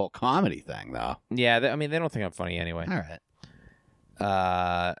confusing with the whole comedy thing, though. Yeah, I mean, they don't think I'm funny anyway. All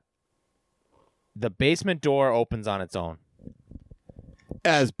right. The basement door opens on its own.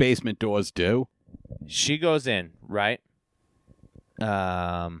 As basement doors do. She goes in, right? This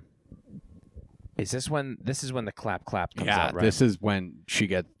is when the clap comes out, right? This is when she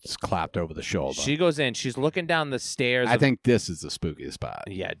gets clapped over the shoulder. She goes in. She's looking down the stairs. I think this is the spookiest spot.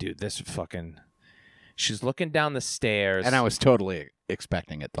 Yeah, dude, this fucking. She's looking down the stairs, And I was totally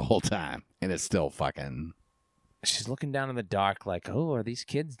expecting it the whole time. And it's still fucking... she's looking down in the dark, like, "Oh, are these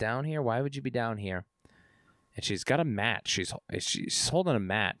kids down here? Why would you be down here?" And she's got a match. She's holding a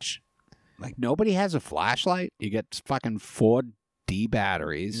match. Like, nobody has a flashlight? You get fucking 4D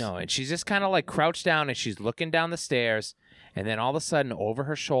batteries. No, and she's just kind of like crouched down, and she's looking down the stairs, and then all of a sudden, over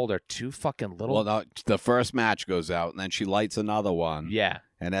her shoulder, two fucking little. Well, the first match goes out, and then she lights another one. Yeah,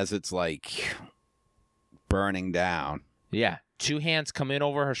 And as it's, like, burning down... yeah. Two hands come in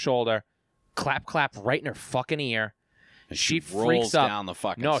over her shoulder, clap right in her fucking ear. And She rolls freaks up. down the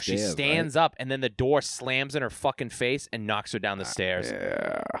fucking No, stairs, she stands up, and then the door slams in her fucking face and knocks her down the stairs.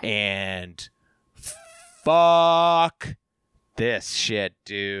 Yeah. And fuck this shit,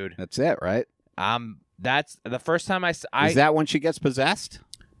 dude. That's it, right? That's the first time Is that when she gets possessed?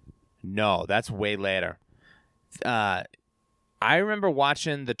 No, that's way later. I remember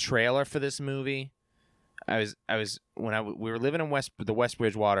watching the trailer for this movie. I was when we were living in the West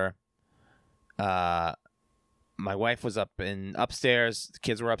Bridgewater. My wife was upstairs. The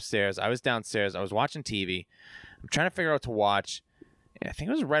kids were upstairs. I was downstairs. I was watching TV. I'm trying to figure out what to watch. And I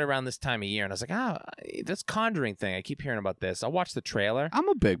think it was right around this time of year, and I was like, this Conjuring thing. I keep hearing about this. I'll watch the trailer. I'm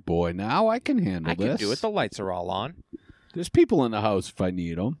a big boy now. I can handle this. I can do it. The lights are all on. There's people in the house if I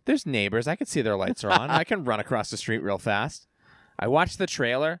need them. There's neighbors. I can see their lights are on. I can run across the street real fast. I watched the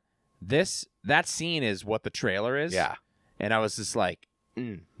trailer. That scene is what the trailer is. Yeah. And I was just like,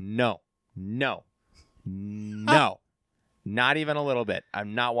 no. Not even a little bit.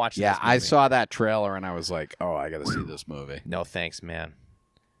 I'm not watching this movie. I saw that trailer and I was like, oh, I got to see this movie. No thanks, man.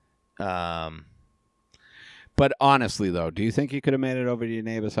 But honestly, though, do you think you could have made it over to your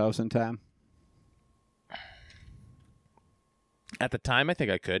neighbor's house in time? At the time, I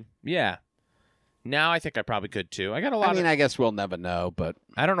think I could. Yeah. Now I think I probably could too. I got a lot I guess we'll never know, but...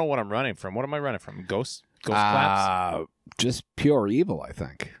 I don't know what I'm running from. What am I running from? Ghost claps? Just pure evil, I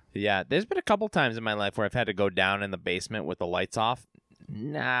think. Yeah, there's been a couple times in my life where I've had to go down in the basement with the lights off.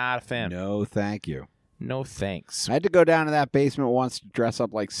 Not a fan. No, thank you. No thanks. I had to go down to that basement once to dress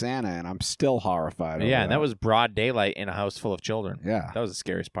up like Santa, and I'm still horrified. Yeah, and that was broad daylight in a house full of children. Yeah. That was the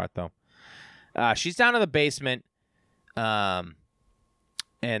scariest part, though. She's down in the basement, and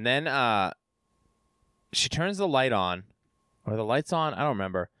then she turns the light on. Or the light's on? I don't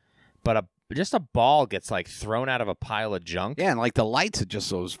remember. But just a ball gets, like, thrown out of a pile of junk. Yeah, and, like, the lights are just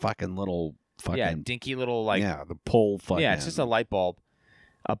those fucking little... Yeah, dinky little, like... Yeah, the pole fucking... Yeah, it's just a light bulb.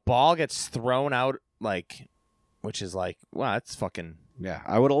 A ball gets thrown out, like... Which is like, wow, that's fucking... Yeah,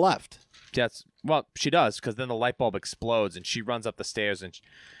 I would have left. Well, she does, because then the light bulb explodes, and she runs up the stairs, and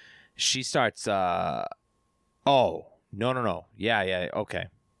she starts... Oh, no. Yeah, okay.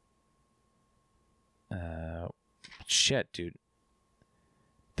 Shit, dude.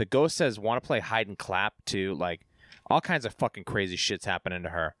 The ghost says, want to play hide and clap, too. Like, all kinds of fucking crazy shit's happening to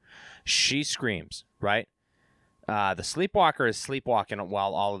her. She screams, right? The sleepwalker is sleepwalking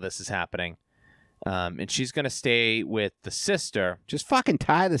while all of this is happening. And she's going to stay with the sister. Just fucking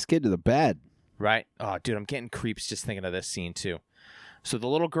tie this kid to the bed. Right? Oh, dude, I'm getting creeps just thinking of this scene, too. So the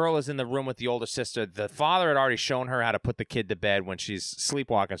little girl is in the room with the older sister. The father had already shown her how to put the kid to bed when she's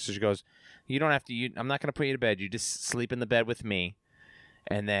sleepwalking. So she goes, you don't have to, I'm not going to put you to bed. You just sleep in the bed with me.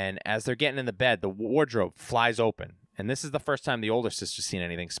 And then as they're getting in the bed, the wardrobe flies open. And this is the first time the older sister's seen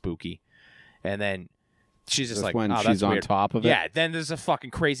anything spooky. And then she's just like, when oh, she's that's on weird. top of it? Yeah, then there's a fucking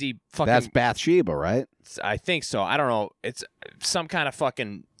crazy fucking... That's Bathsheba, right? I think so. I don't know. It's some kind of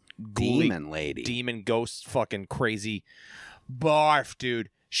fucking... ghouly Demon lady. Demon ghost fucking crazy. Barf, dude.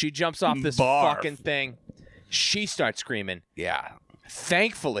 She jumps off this fucking thing. She starts screaming. Yeah.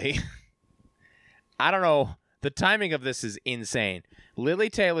 Thankfully, I don't know. The timing of this is insane. Lily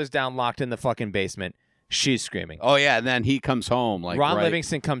Taylor's down locked in the fucking basement. She's screaming. Oh yeah, and then he comes home like Ron right.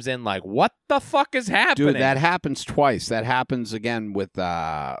 Livingston comes in like, what the fuck is happening? Dude, that happens twice. That happens again with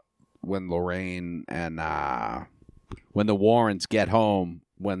when Lorraine and when the Warrens get home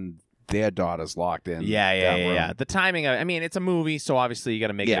when their daughter's locked in. Yeah. The timing of, I mean, it's a movie, so obviously you got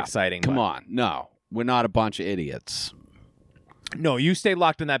to make it exciting. Come but- on. No. We're not a bunch of idiots. No, you stay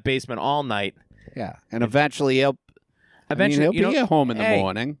locked in that basement all night. Yeah. And eventually he'll Eventually, he'll be at home in the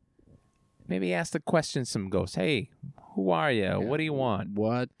morning. Maybe ask the question some ghosts. Hey, who are you? Yeah. What do you want?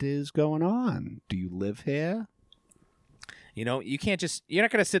 What is going on? Do you live here? You know, you can't just, you're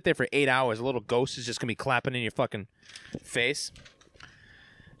not going to sit there for 8 hours. A little ghost is just going to be clapping in your fucking face.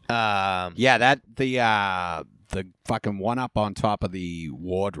 Yeah, that the fucking one up on top of the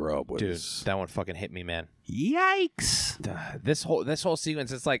wardrobe was Dude, that one fucking hit me, man. Yikes. This whole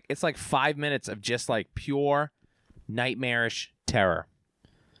sequence, it's like 5 minutes of just like pure nightmarish terror.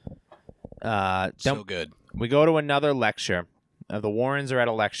 So good. We go to another lecture. The Warrens are at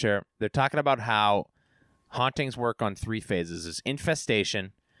a lecture. They're talking about how hauntings work on 3 phases. There's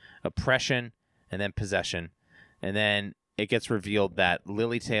infestation, oppression, and then possession. And then it gets revealed that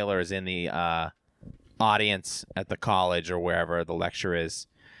Lily Taylor is in the audience at the college or wherever the lecture is.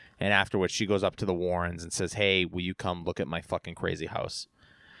 And afterwards, she goes up to the Warrens and says, hey, will you come look at my fucking crazy house?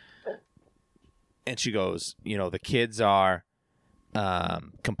 And she goes, you know, the kids are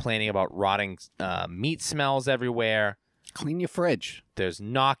complaining about rotting meat smells everywhere. Clean your fridge. There's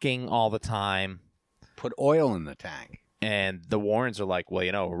knocking all the time. Put oil in the tank. And the Warrens are like, well,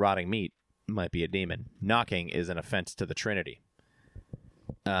 you know, rotting meat might be a demon. Knocking is an offense to the Trinity.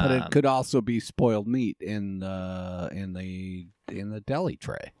 But it could also be spoiled meat in the deli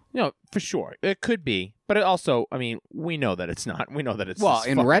tray. No, for sure. It could be. But it also, I mean, we know that it's not. We know that it's Well, just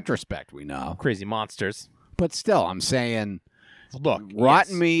in fucking retrospect, we know. crazy monsters. But still, I'm saying, Look,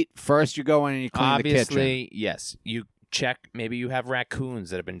 rotten yes. meat, first you go in and you clean the kitchen. Obviously, yes. You check. Maybe you have raccoons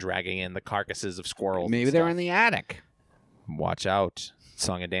that have been dragging in the carcasses of squirrels. Maybe and they're stuff. in the attic. Watch out.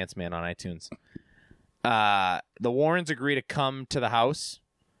 Song and Dance Man on iTunes. The Warrens agree to come to the house.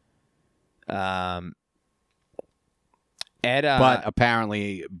 Ed, But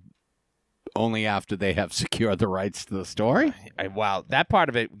apparently only after they have secured the rights to the story. wow, that part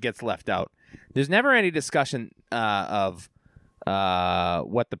of it gets left out. There's never any discussion of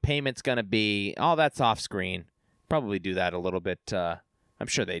what the payment's going to be. All that's off screen. Probably do that a little bit. I'm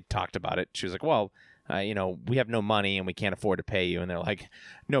sure they talked about it. She was like, well, you know, we have no money and we can't afford to pay you. And they're like,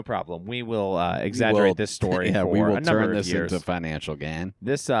 no problem. We will exaggerate this story for we will a number turn of this years. into financial gain.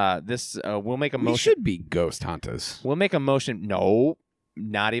 This we'll make a We motion. should be ghost hunters. We'll make a motion. No,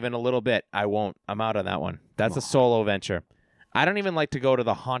 not even a little bit. I won't. I'm out on that one. That's a solo venture. I don't even like to go to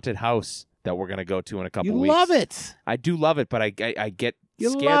the haunted house that we're going to go to in a couple You weeks. love it. I do love it, but I get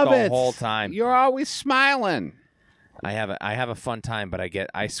You scared love the it. whole time. You're always smiling. I have a fun time, but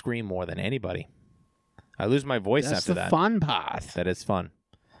I scream more than anybody. I lose my voice That's after the that. fun part. That is fun.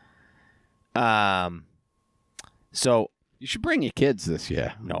 So You should bring your kids this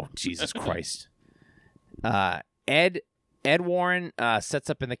year. no, Jesus Christ. Ed Warren sets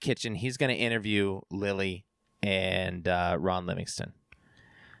up in the kitchen. He's going to interview Lily and Ron Livingston.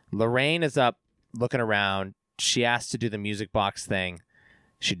 Lorraine is up looking around. She asks to do the music box thing.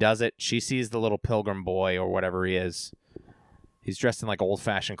 She does it. She sees the little pilgrim boy or whatever he is. He's dressed in like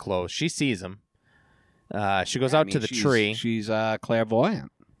old-fashioned clothes. She sees him. She goes out to the tree. She's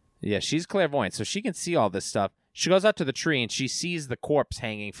clairvoyant. Yeah, she's clairvoyant, so she can see all this stuff. She goes out to the tree, and she sees the corpse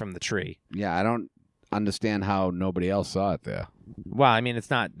hanging from the tree. Yeah, I don't understand how nobody else saw it there. Well, I mean,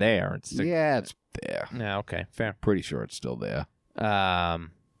 it's not there. It's Yeah, it's there. Yeah, okay, fair. Pretty sure it's still there.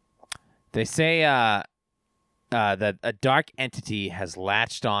 They say that a dark entity has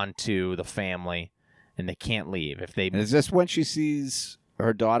latched on to the family, and they can't leave. If they And is this when she sees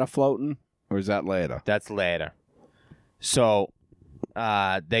her daughter floating, or is that later? That's later. So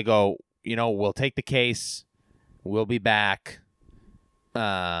they go, you know, we'll take the case. We'll be back.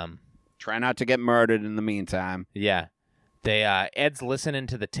 Try not to get murdered in the meantime. Yeah. They Ed's listening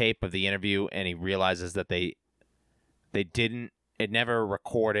to the tape of the interview, and he realizes that they didn't. It never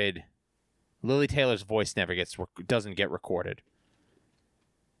recorded. Lily Taylor's voice doesn't get recorded,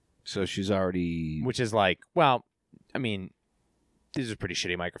 So she's already... which is like, well, I mean, these are pretty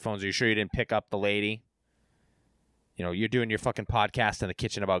shitty microphones. Are you sure you didn't pick up the lady? You know, you're doing your fucking podcast in the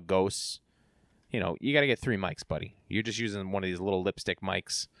kitchen about ghosts. You know, you got to get 3 mics, buddy. You're just using one of these little lipstick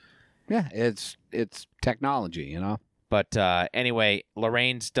mics. Yeah, it's technology, you know? But anyway,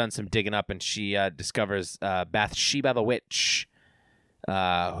 Lorraine's done some digging up, and she discovers Bathsheba the witch,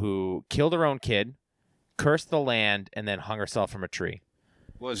 who killed her own kid, cursed the land, and then hung herself from a tree.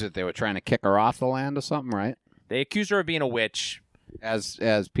 What was it? They were trying to kick her off the land or something, right? They accused her of being a witch, As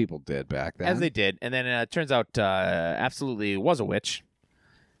people did back then. as they did, and then it turns out absolutely was a witch.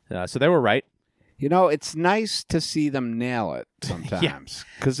 So they were right. You know, it's nice to see them nail it sometimes.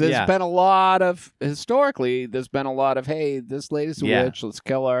 Because there's been a lot of, historically, there's been a lot of, hey, this lady's a witch, let's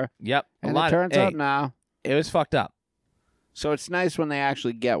kill her. Yep. And it turns out now. It was fucked up. So it's nice when they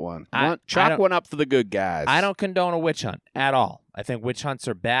actually get one. I Chalk don't- one up for the good guys. I don't condone a witch hunt at all. I think witch hunts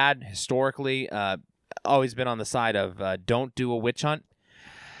are bad historically. Always been on the side of don't do a witch hunt.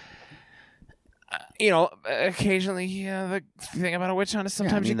 Occasionally, the thing about a witch hunt is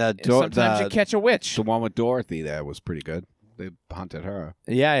sometimes you catch a witch. The one with Dorothy there was pretty good. They hunted her.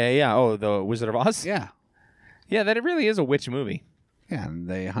 Yeah. Oh, the Wizard of Oz? Yeah. Yeah, that it really is a witch movie. Yeah, and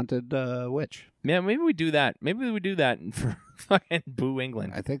they hunted a witch. Yeah, maybe we do that. Maybe we do that for fucking Boo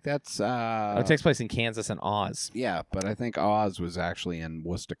England. I think that's... It takes place in Kansas and Oz. Yeah, but I think Oz was actually in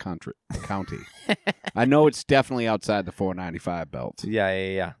Worcester County. I know it's definitely outside the 495 belt.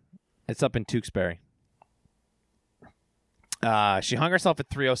 Yeah. It's up in Tewksbury. She hung herself at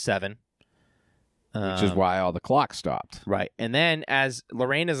 3:07. Which is why all the clocks stopped. Right. And then as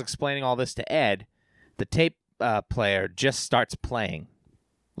Lorraine is explaining all this to Ed, the tape player just starts playing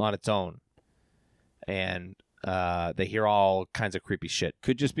on its own. And they hear all kinds of creepy shit.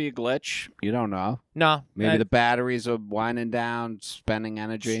 Could just be a glitch. You don't know. No. Maybe the batteries are winding down, spending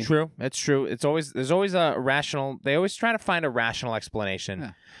energy. It's true. It's true. There's always a rational. They always try to find a rational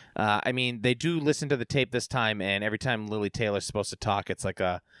explanation. Yeah. I mean, they do listen to the tape this time, and every time Lily Taylor's supposed to talk, it's like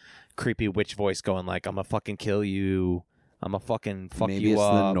a creepy witch voice going like, "I'm gonna fucking kill you. I'm gonna fucking fuck Maybe you it's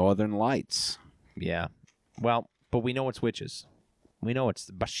up." the Northern Lights. Yeah. Well, but we know it's witches. We know it's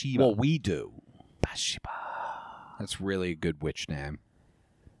Bathsheba. Well, we do. Bathsheba. That's really a good witch name.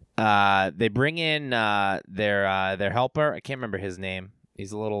 They bring in their helper. I can't remember his name.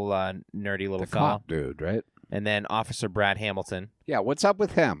 He's a little nerdy little The fellow. cop dude, right? And then Officer Brad Hamilton. Yeah, what's up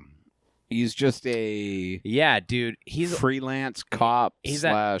with him? He's just a Yeah, dude. He's freelance cop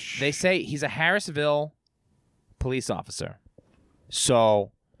slash... They say he's a Harrisville police officer.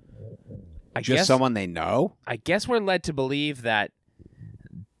 So I just guess someone they know? I guess we're led to believe that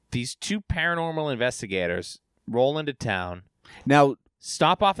these two paranormal investigators roll into town, Now,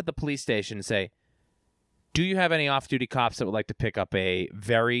 stop off at the police station and say, "Do you have any off-duty cops that would like to pick up a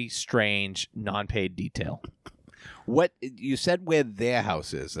very strange non-paid detail?" what you said where their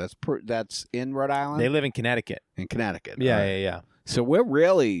house is? That's in Rhode Island? They live in Connecticut. in Connecticut. Yeah, All right. yeah. So we're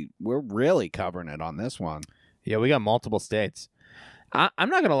really covering it on this one. Yeah, we got multiple states. I'm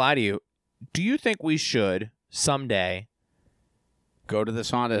not going to lie to you. Do you think we should someday... Go to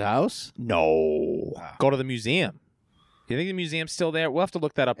this haunted house? No. Ah. Go to the museum. Do you think the museum's still there? We'll have to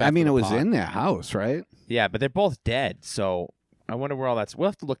look that up after I mean, the it was pod. in their house, right? Yeah, but they're both dead, so I wonder where all that's... We'll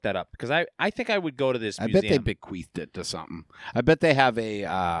have to look that up, because I think I would go to this I museum. bet they bequeathed it to something. I bet they have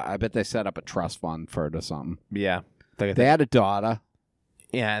I bet they set up a trust fund for it or something. Yeah. They had a daughter.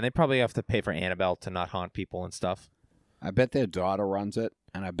 Yeah, and they probably have to pay for Annabelle to not haunt people and stuff. I bet their daughter runs it,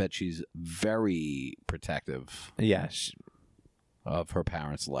 and I bet she's very protective Yeah. of her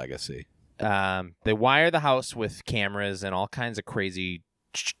parents' legacy. They wire the house with cameras and all kinds of crazy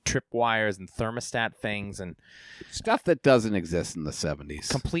trip wires and thermostat things and Stuff that doesn't exist in the 70s.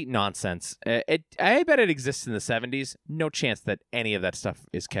 complete nonsense. I bet it exists in the 70s. No chance that any of that stuff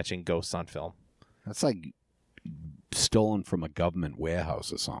is catching ghosts on film. That's like stolen from a government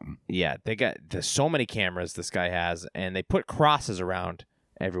warehouse or something. Yeah, there's so many cameras this guy has, and they put crosses around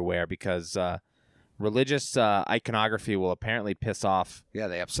everywhere because religious iconography will apparently piss off Yeah,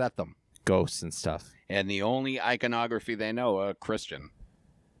 they upset them. ghosts and stuff. And the only iconography they know are Christian.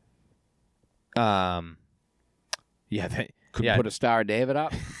 Yeah, Couldn't put a Star of David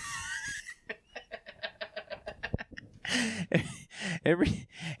up?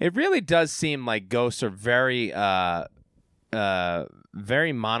 it really does seem like ghosts are very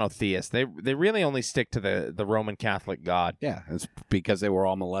very monotheist. They really only stick to the Roman Catholic God. Yeah, it's because they were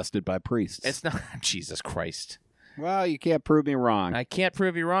all molested by priests. It's not Jesus Christ. Well, you can't prove me wrong. I can't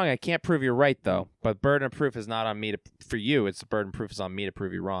prove you wrong. I can't prove you're right though. But burden of proof is not on me for you. It's the burden of proof is on me to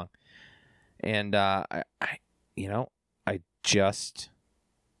prove you wrong. And I just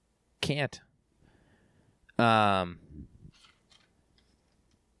can't.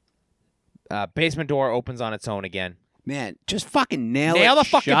 Basement door opens on its own again. Man, just fucking nail the it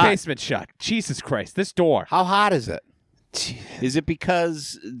fucking shut. basement shut. Jesus Christ, this door. How hot is it? Is it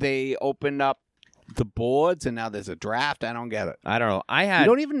because they opened up the boards, and now there's a draft. I don't get it. I don't know. You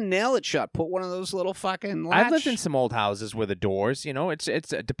don't even nail it shut. Put one of those little fucking latch. I've lived in some old houses where the doors,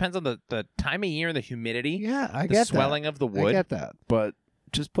 it depends on the time of year and the humidity. Yeah, I the get swelling that. of the wood. I get that, but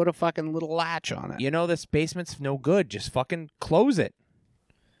just put a fucking little latch on it. This basement's no good. Just fucking close it.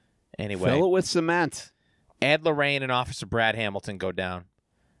 Anyway, Fill it with cement. Ed Lorraine and Officer Brad Hamilton go down.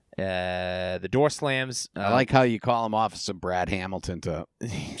 The door slams. I like how you call him Officer Brad Hamilton to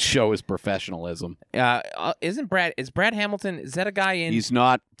show his professionalism. Is Brad Hamilton? Is that a guy in? He's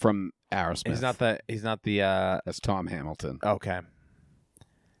not from Aerosmith. He's not the. That's Tom Hamilton. Okay.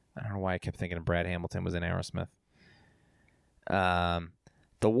 I don't know why I kept thinking Brad Hamilton was in Aerosmith.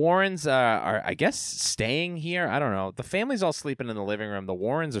 The Warrens are, I guess, staying here. I don't know. The family's all sleeping in the living room. The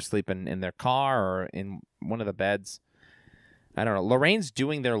Warrens are sleeping in their car or in one of the beds. I don't know. Lorraine's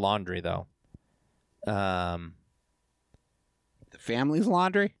doing their laundry, though. The family's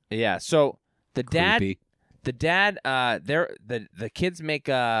laundry? Yeah. So the Creepy. dad, the kids make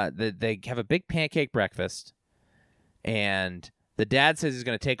they have a big pancake breakfast, and the dad says he's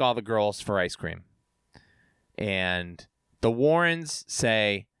going to take all the girls for ice cream, and the Warrens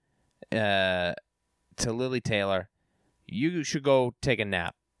say to Lily Taylor, "You should go take a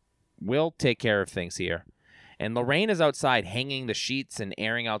nap. We'll take care of things here." And Lorraine is outside hanging the sheets and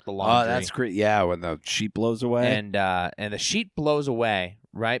airing out the laundry. Oh, that's great. Yeah, when the sheet blows away. And the sheet blows away,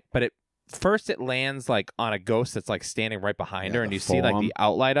 right? But first it lands like on a ghost that's like standing right behind her, and you see like the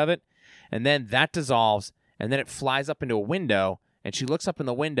outline of it. And then that dissolves, and then it flies up into a window, and she looks up in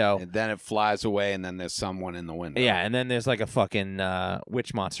the window. And then it flies away, and then there's someone in the window. Yeah, and then there's like a fucking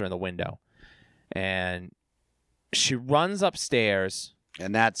witch monster in the window. And she runs upstairs.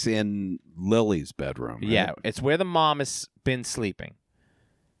 And that's in Lily's bedroom. Right? Yeah, it's where the mom has been sleeping.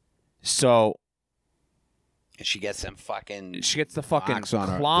 So and she gets them fucking. She gets the fucking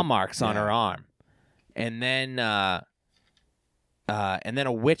claw marks on her arm, and then a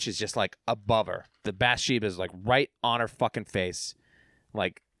witch is just like above her. The Bathsheba is like right on her fucking face,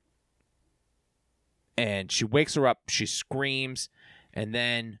 like. And she wakes her up. She screams, and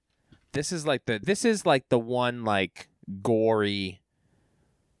then this is like the one like gory.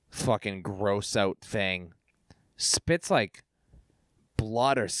 Fucking gross out thing, spits like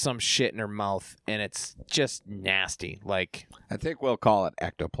blood or some shit in her mouth, and it's just nasty. Like, I think we'll call it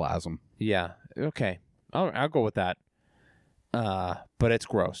ectoplasm. Yeah, okay, I'll go with that. But it's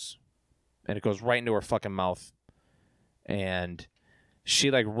gross, and it goes right into her fucking mouth, and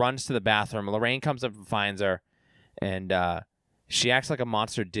she like runs to the bathroom. Lorraine comes up and finds her, and she acts like a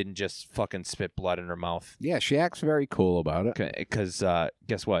monster didn't just fucking spit blood in her mouth. Yeah, she acts very cool about it. Because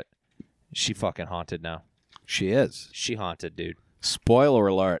guess what? She fucking haunted now. She is. She haunted, dude. Spoiler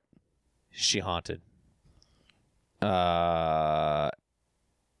alert. She haunted. Ed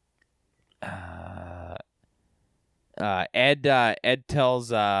tells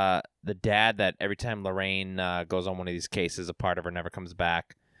the dad that every time Lorraine goes on one of these cases, a part of her never comes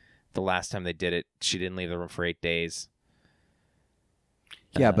back. The last time they did it, she didn't leave the room for 8 days.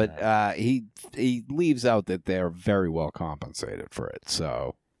 Yeah, but he leaves out that they're very well compensated for it.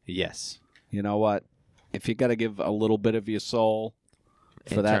 So yes, you know what? If you got to give a little bit of your soul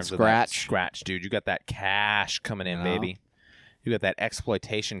for that scratch, dude, you got that cash coming in, baby. You got that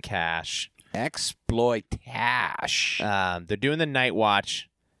exploitation cash. Exploit cash. They're doing the night watch.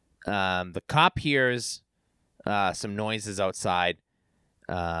 The cop hears some noises outside,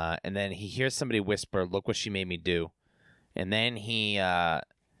 and then he hears somebody whisper, "Look what she made me do." And then he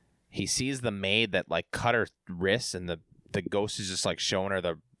sees the maid that like cut her wrists, and the ghost is just like showing her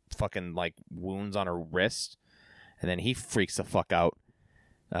the fucking like wounds on her wrist, and then he freaks the fuck out,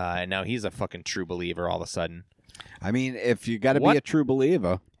 and now he's a fucking true believer all of a sudden. I mean, if you got to be a true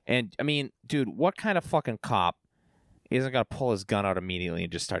believer, and I mean, dude, what kind of fucking cop isn't gonna pull his gun out immediately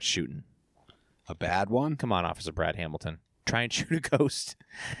and just start shooting? A bad one? Come on, Officer Brad Hamilton, try and shoot a ghost.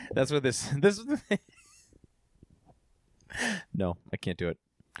 That's what this is the thing. No, I can't do it.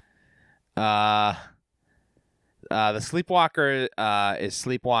 The sleepwalker is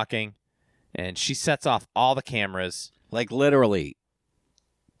sleepwalking, and she sets off all the cameras. Like literally,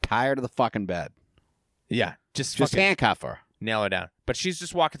 tired of the fucking bed. Yeah, just handcuff her, nail her down. But she's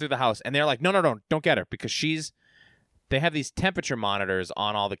just walking through the house, and they're like, "No, don't get her," because they have these temperature monitors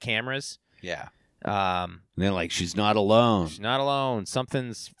on all the cameras. Yeah. And they're like, she's not alone. She's not alone.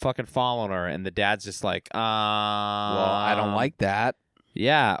 Something's fucking following her, and the dad's just like, well, I don't like that.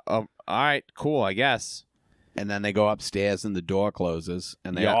 Yeah. All right. Cool. I guess. And then they go upstairs, and the door closes,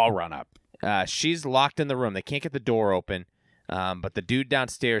 and they all run up. She's locked in the room. They can't get the door open. But the dude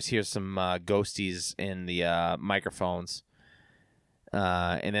downstairs hears some ghosties in the microphones.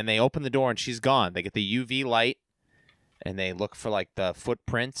 And then they open the door and she's gone. They get the UV light and they look for like the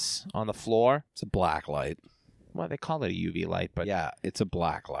footprints on the floor. It's a black light. Well, they call it a UV light, but Yeah, it's a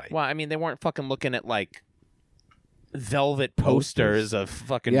black light. well, I mean, they weren't fucking looking at like velvet posters of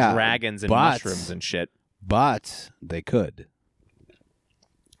fucking Yeah, dragons and but- mushrooms and shit. But they could.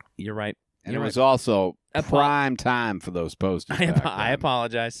 You're right. And You're it was also Apo- prime time for those posters. back I then.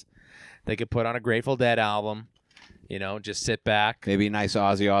 apologize. They could put on a Grateful Dead album, you know, just sit back. Maybe a nice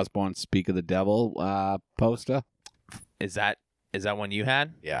Ozzy Osbourne "Speak of the Devil" poster. Is that one you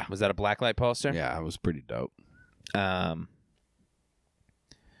had? Yeah, Was that a blacklight poster? yeah, it was pretty dope.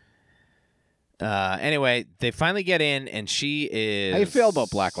 Anyway, they finally get in, and she is. How you feel about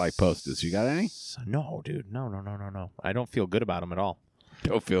blacklight posters? You got any? No, dude. No. I don't feel good about them at all.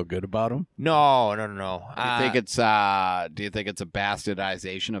 Don't feel good about them. No. Do you think it's Do you think it's a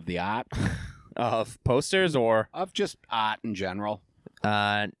bastardization of the art Of posters or of just art in general?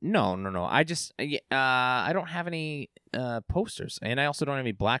 no. I just I don't have any posters, and I also don't have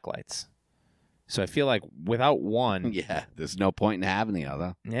any blacklights. So I feel like without one, Yeah, there's no point in having the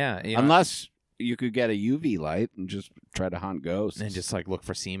other, yeah, you know, unless you could get a UV light and just try to hunt ghosts, and just like look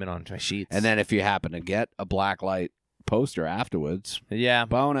for semen on my sheets. and then if you happen to get a blacklight poster afterwards, yeah,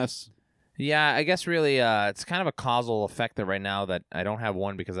 bonus. yeah. I guess really, it's kind of a causal effect that right now that I don't have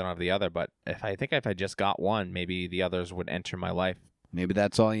one because I don't have the other. But if I just got one, maybe the others would enter my life. Maybe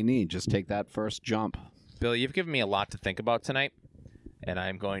that's all you need. Just take that first jump. Bill, you've given me a lot to think about tonight, and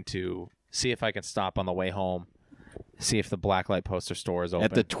I'm going to see if I can stop on the way home, see if the blacklight poster store is open.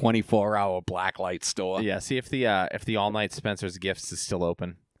 At the 24-hour blacklight store. Yeah, see if the all night Spencer's Gifts is still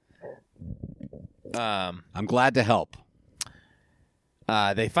open. I'm glad to help.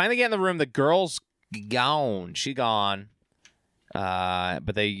 They finally get in the room. The girl's gone. She gone.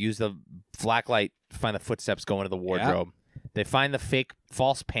 But they use the blacklight to find the footsteps going to the wardrobe. They find the fake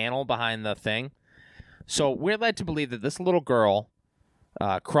false panel behind the thing. So we're led to believe that this little girl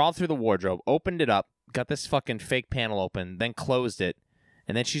crawled through the wardrobe, opened it up, got this fucking fake panel open, then closed it,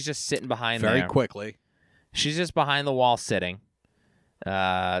 and then she's just sitting behind Very there. quickly. She's just behind the wall sitting.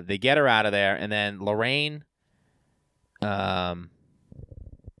 They get her out of there, and then Lorraine.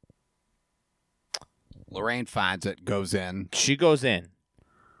 Lorraine finds it, goes in, She goes in,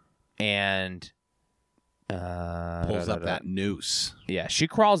 and pulls up that noose. Yeah, she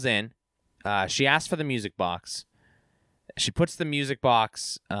crawls in. She asks for the music box. She puts the music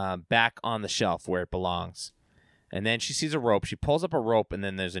box back on the shelf where it belongs, and then she sees a rope. She pulls up a rope, and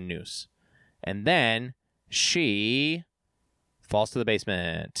then there's a noose, and then she falls to the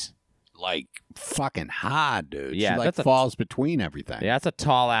basement. Like, fucking hard, dude. Yeah, she, like, that's a- falls between everything. Yeah, that's a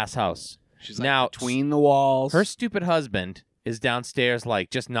tall ass house. She's, like, Now, between the walls. Her stupid husband is downstairs,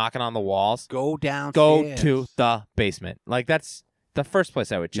 like just knocking on the walls. Go downstairs. Go to the basement. Like that's the first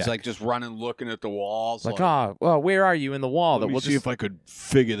place I would check. She's, like, just running, looking at the walls. Like, oh, well, where are you in the wall? let That me we'll see just if I could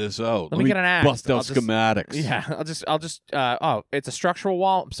figure this out. Let me get an axe. Bust out I'll just- schematics. Yeah, I'll just. Oh, it's a structural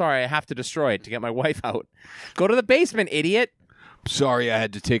wall. I'm sorry, I have to destroy it to get my wife out. Go to the basement, idiot. Sorry I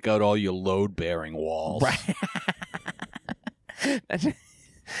had to take out all your load-bearing walls. Right.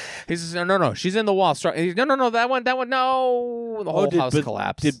 He says, no. She's in the wall. No. That one. No. The whole house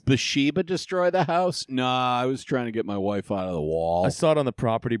collapsed. Did Bathsheba destroy the house? Nah, I was trying to get my wife out of the wall. I saw it on the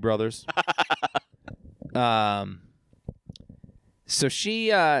Property Brothers. So she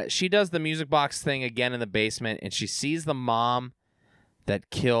does the music box thing again in the basement, and she sees the mom that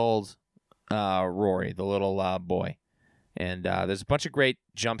killed Rory, the little boy. And there's a bunch of great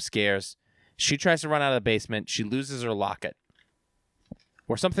jump scares. She tries to run out of the basement. She loses her locket.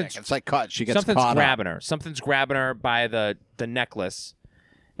 Or something's It's like caught. She gets something's caught grabbing up. her. Something's grabbing her by the necklace,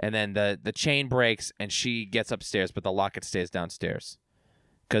 and then the chain breaks, and she gets upstairs, but the locket stays downstairs.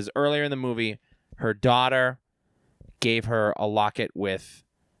 Because earlier in the movie, her daughter gave her a locket with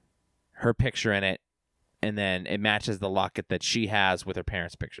her picture in it, and then it matches the locket that she has with her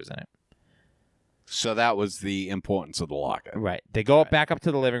parents' pictures in it. So that was the importance of the locket. Right. They go back up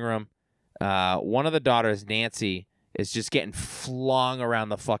to the living room. One of the daughters, Nancy, is just getting flung around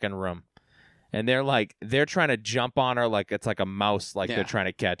the fucking room. And they're trying to jump on her like it's like a mouse like Yeah. they're trying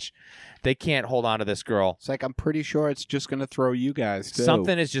to catch. They can't hold on to this girl. It's like, I'm pretty sure it's just going to throw you guys, too.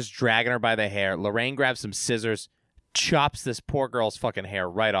 Something is just dragging her by the hair. Lorraine grabs some scissors, chops this poor girl's fucking hair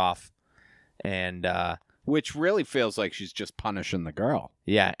right off. And, Which really feels like she's just punishing the girl.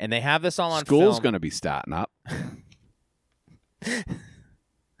 yeah, and they have this all on School's film. going to be starting up.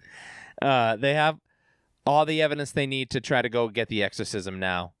 They have all the evidence they need to try to go get the exorcism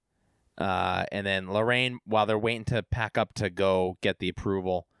now. And then Lorraine, while they're waiting to pack up to go get the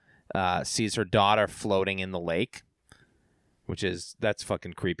approval, sees her daughter floating in the lake. that's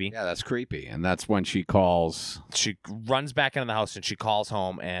fucking creepy. Yeah, that's creepy. And that's when she calls. She runs back into the house and she calls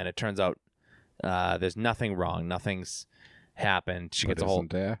home, and it turns out there's nothing wrong. Nothing's happened. She gets a whole.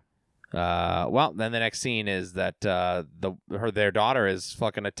 Isn't there? Well, then the next scene is that their daughter is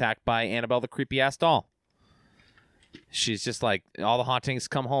fucking attacked by Annabelle, the creepy ass doll. She's just like, all the hauntings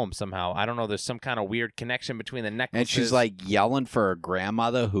come home somehow. I don't know. There's some kind of weird connection between the necklaces. And she's like yelling for her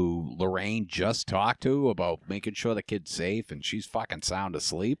grandmother, who Lorraine just talked to, about making sure the kid's safe, and she's fucking sound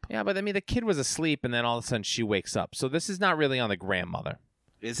asleep. Yeah, but I mean, the kid was asleep, and then all of a sudden she wakes up. So this is not really on the grandmother.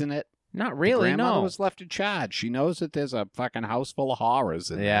 Isn't it? Not The really, grandmother no. was left in charge. She knows that there's a fucking house full of horrors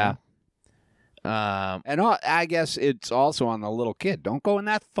in Yeah. there. And I guess it's also on the little kid. Don't go in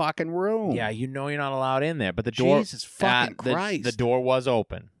that fucking room. Yeah, you know you're not allowed in there. But the door, Jesus fucking Christ. The door was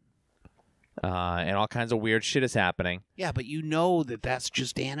open, and all kinds of weird shit is happening. Yeah, but you know that that's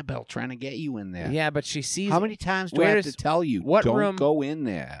just Annabelle trying to get you in there. Yeah, but she sees. How many times do I have to Where's- tell you? what Don't room- go in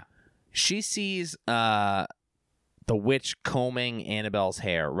there. She sees the witch combing Annabelle's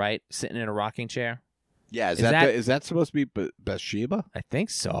hair, right, sitting in a rocking chair. Yeah, Is that- is that supposed to be Bathsheba? I think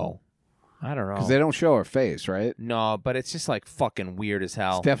so. I don't Because know. they don't show her face, right? No, but it's just like fucking weird as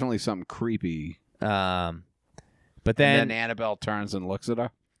hell. It's definitely something creepy. But And then, then Annabelle turns and looks at her.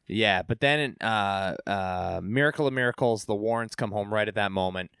 yeah, but then Miracle of Miracles, the Warrens come home right at that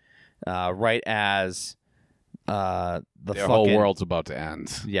moment, right as the Their fucking whole world's about to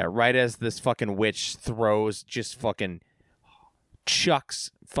end. yeah, right as this fucking witch just fucking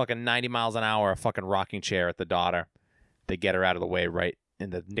chucks fucking 90 miles an hour a fucking rocking chair at the daughter. They get her out of the way right in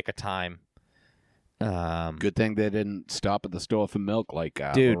the nick of time. Good thing they didn't stop at the store for milk like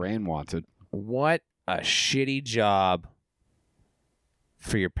Dude. Lorraine wanted. What a shitty job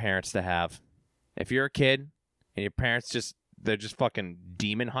for your parents to have. If you're a kid and your parents they're just fucking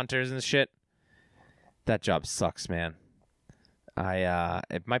demon hunters and shit, that job sucks, man.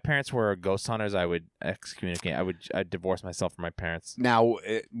 If my parents were ghost hunters, I would excommunicate. I'd divorce myself from my parents. Now,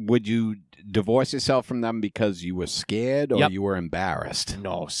 would you divorce yourself from them because you were scared or Yep. you were embarrassed?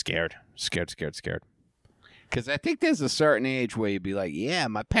 No, scared. Because I think there's a certain age where you'd be like, yeah,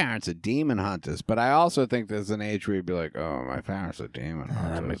 my parents are demon hunters. But I also think there's an age where you'd be like, oh, my parents are demon My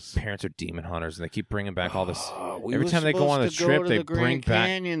hunters. parents are demon hunters, and they keep bringing back all this. We Every were time they go on the supposed to trip, to they the bring Grand back-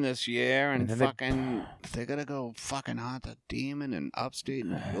 Canyon this year, and and then they- fucking they're gonna go fucking hunt a demon in upstate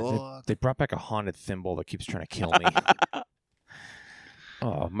New York. They brought back a haunted thimble that keeps trying to kill me.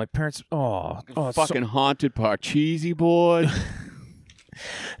 Oh, my parents. Oh, it's fucking haunted Parcheesi boy.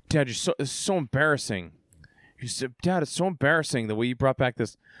 Dad, it's so embarrassing. You said, Dad, it's so embarrassing the way you brought back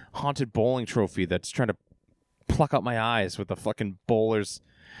this haunted bowling trophy that's trying to pluck out my eyes with the fucking bowler's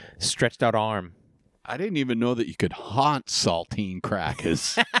stretched out arm. I didn't even know that you could haunt saltine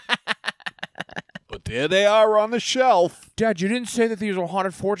crackers. But there they are on the shelf. Dad, you didn't say that these were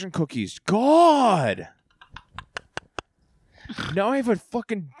haunted fortune cookies. God! Now I have a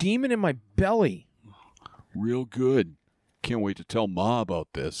fucking demon in my belly. Real good. Can't wait to tell Ma about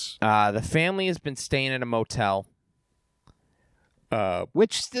this. The family has been staying at a motel.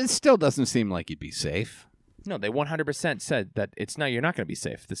 Which still doesn't seem like you'd be safe. No, they 100% said that you're not going to be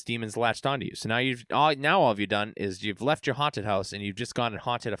safe. This demon's latched onto you. So now all you've done is you've left your haunted house and you've just gone and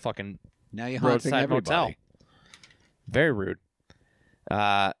haunted a fucking Now you're haunting roadside everybody. motel. Very rude.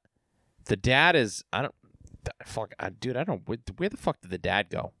 The dad is I don't where the fuck did the dad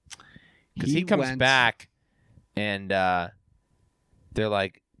go? Because he comes went- back and they're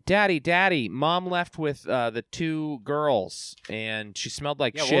like, Daddy, Mom left with the two girls and she smelled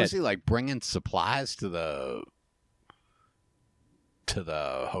like Yeah, shit. what was he like bringing supplies to the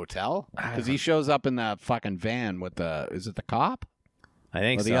hotel? I don't Because he shows up in the fucking van with is it the cop I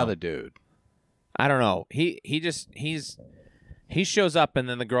think or so. the other dude? I don't know. He shows up and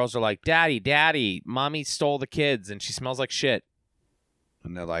then the girls are like, Daddy, Mommy stole the kids and she smells like shit.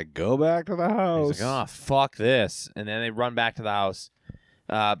 And they're like, go back to the house. He's like, oh, fuck this. And then they run back to the house.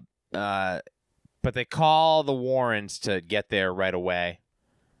 But they call the Warrens to get there right away.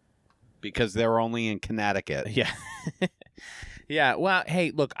 Because they're only in Connecticut. Yeah. Yeah. Well,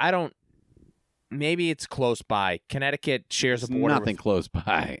 hey, look, maybe it's close by. Connecticut shares There's a border. nothing close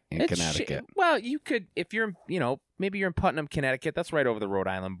by in It's Connecticut. well, you could, if you're, maybe you're in Putnam, Connecticut. That's right over the Rhode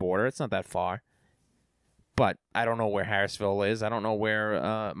Island border. It's not that far. But I don't know where Harrisville is. I don't know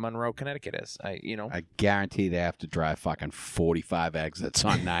where Monroe, Connecticut is. I guarantee they have to drive fucking 45 exits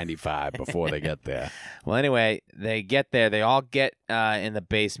on 95 before they get there. Well, anyway, they get there. They all get in the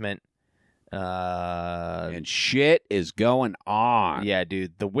basement. And shit is going on. Yeah,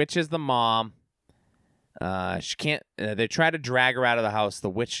 dude. The witch is the mom. She can't. They try to drag her out of the house. The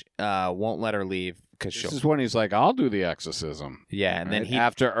witch won't let her leave because This she'll. is when he's like, "I'll do the exorcism." Yeah, and then Right? he.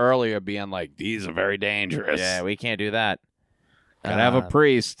 after earlier being like, "These are very dangerous." Yeah, we can't do that. Gotta have a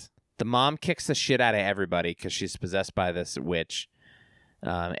priest. The mom kicks the shit out of everybody because she's possessed by this witch.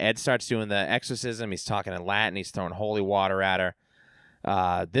 Ed starts doing the exorcism. He's talking in Latin. He's throwing holy water at her.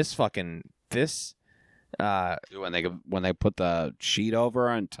 This When they put the sheet over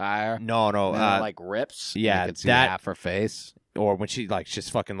her entire, no, and then it, like rips. and yeah, you can see that- half her face. or when she like just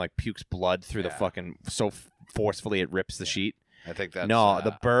fucking like pukes blood through the Yeah. fucking so forcefully it rips the sheet. I think that's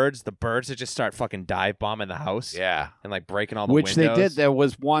The birds that just start fucking dive bombing the house. yeah. And like breaking all the Which windows. they did. There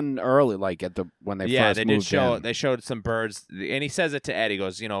was one early, like when they first they moved did show. in. They showed some birds, and he says it to Ed. He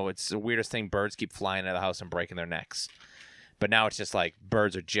goes, it's the weirdest thing. Birds keep flying out of the house and breaking their necks, but now it's just like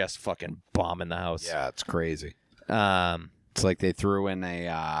birds are just fucking bombing the house. Yeah, it's crazy. Um. It's like they threw in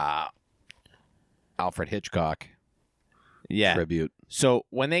a Alfred Hitchcock Yeah. tribute. So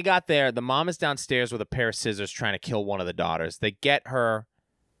when they got there, the mom is downstairs with a pair of scissors trying to kill one of the daughters. They get her.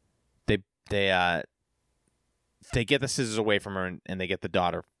 They get the scissors away from her and they get the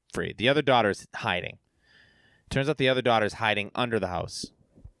daughter free. The other daughter is hiding. Turns out the other daughter is hiding under the house.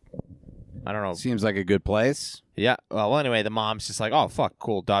 I don't know. Seems like a good place. Yeah. Well, anyway, the mom's just like, oh, fuck,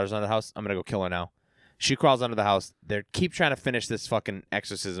 cool. Daughter's under the house. I'm going to go kill her now. She crawls under the house. They keep trying to finish this fucking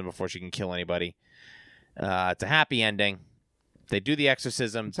exorcism before she can kill anybody. It's a happy ending. They do the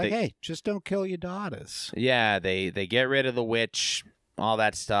exorcism. It's like, hey, just don't kill your daughters. Yeah, they get rid of the witch, all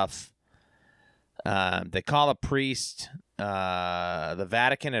that stuff. They call a priest. The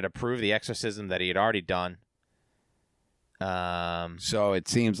Vatican had approved the exorcism that he had already done. So it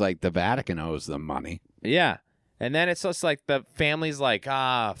seems like the Vatican owes them money. Yeah. And then it's just like the family's like,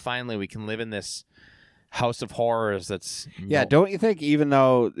 finally we can live in this house of horrors that's... Yeah, don't you think even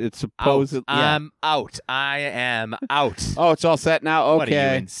though it's supposed... out. Yeah. I'm out. I am out. Oh, it's all set now? What are you,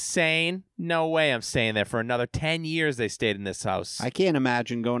 Okay. insane? No way I'm staying there for another 10 years they stayed in this house. I can't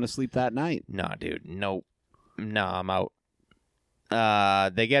imagine going to sleep that night. No, dude. No, I'm out.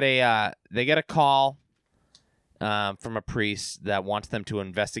 They get a call from a priest that wants them to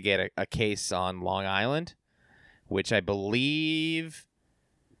investigate a case on Long Island, which I believe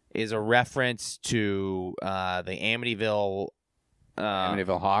is a reference to the Amityville.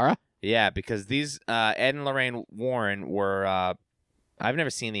 Amityville Horror? Yeah, because these Ed and Lorraine Warren were. I've never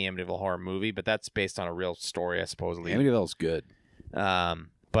seen the Amityville Horror movie, but that's based on a real story, supposedly. Amityville's good. But I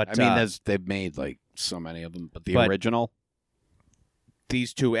mean, they've made like so many of them, but the original.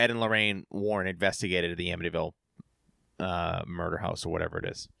 These two, Ed and Lorraine Warren, investigated the Amityville murder house or whatever it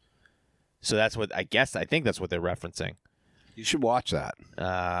is. So that's what I think that's what they're referencing. You should watch that.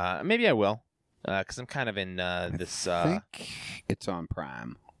 Maybe I will, because I'm kind of in this I think it's on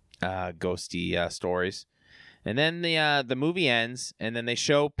Prime. ghosty stories. And then the movie ends, and then they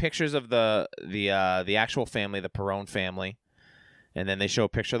show pictures of the actual family, the Perron family, and then they show a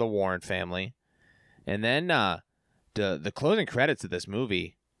picture of the Warren family, and then the closing credits of this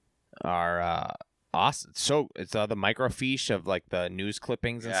movie are awesome. So it's the microfiche of like the news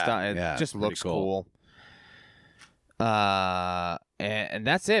clippings and stuff. It just looks cool. And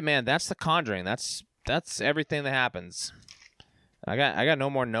that's it, man. That's The Conjuring. That's everything that happens. I got no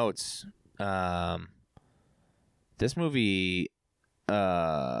more notes. This movie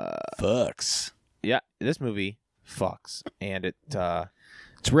Fucks. Yeah, this movie fucks, and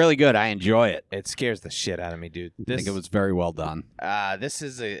It's really good. I enjoy it. it scares the shit out of me, dude. I think it was very well done.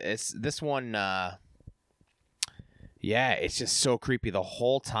 This one. Yeah, it's just so creepy the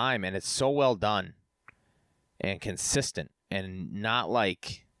whole time, and it's so well done and consistent, and not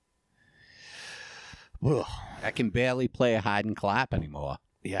like. Ugh. I can barely play a hide and clap anymore.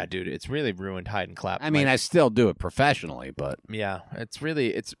 Yeah, dude, it's really ruined hide and clap. I mean, I still do it professionally, but Yeah, it's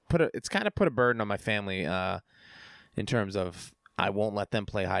kind of put a burden on my family in terms of I won't let them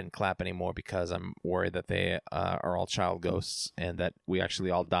play hide and clap anymore because I'm worried that they are all child ghosts and that we actually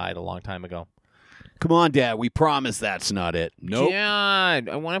all died a long time ago. come on, Dad. We promise that's not it. Nope. Dad,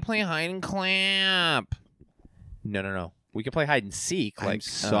 I want to play hide and clap. No. We can play hide and seek. I'm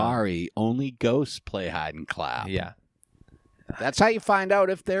sorry. Only ghosts play hide and clap. Yeah. That's how you find out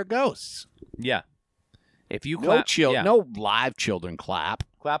if they're ghosts. Yeah. If you No clap, no live children clap.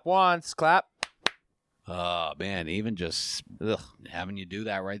 clap once, clap. Oh man, even just having you do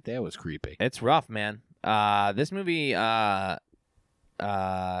that right there was creepy. It's rough, man. This movie, I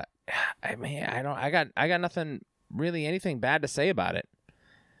got nothing really anything bad to say about it.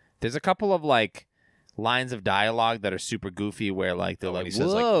 There's a couple of like lines of dialogue that are super goofy where like they're when like, he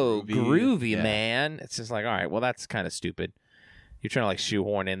says, like, whoa, groovy, yeah. man. It's just like, all right, well, that's kind of stupid. You're trying to like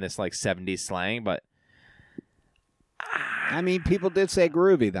shoehorn in this like 70s slang, but I mean, people did say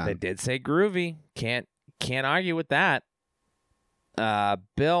groovy then. they did say groovy. Can't argue with that.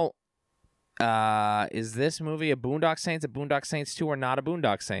 Bill, is this movie a Boondock Saints, a Boondock Saints 2, or not a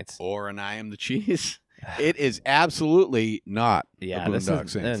Boondock Saints? Or an I Am the Cheese? It is absolutely not Yeah, a this Boondock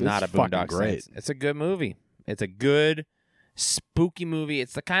is Saints. not a It's fucking Boondock great. Saints. It's a good movie. It's a good, spooky movie.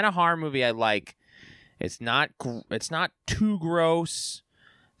 It's the kind of horror movie I like. It's not too gross.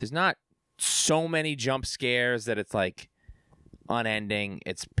 There's not so many jump scares that it's like unending.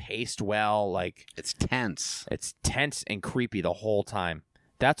 It's paced well. Like It's tense. it's tense and creepy the whole time.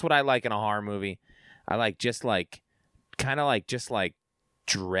 That's what I like in a horror movie. I like just like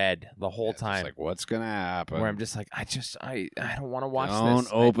dread the whole It's time. like, what's gonna happen? Where I'm just like, I don't want to watch Don't this.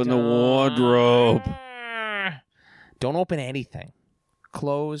 open the wardrobe. Don't open anything.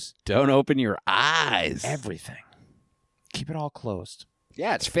 Close Don't open your eyes. everything. Keep it all closed.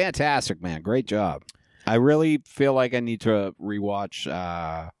 Yeah, it's fantastic, man. Great job. I really feel like I need to rewatch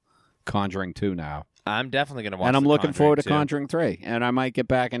Conjuring 2 now. I'm definitely gonna watch. And I'm The looking forward to Conjuring Conjuring 3. And I might get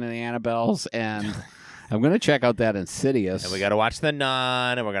back into the Annabelles, and I'm going to check out that Insidious. too. And we got to watch The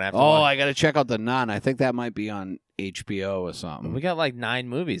Nun, and we're gonna have to. Oh, watch... I got to check out The Nun. I think that might be on HBO or something. We got like 9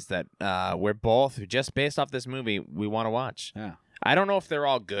 movies that we're both just based off this movie we want to watch. Yeah. I don't know if they're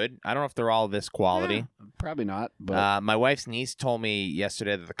all good. I don't know if they're all this quality. Yeah, probably not, but My wife's niece told me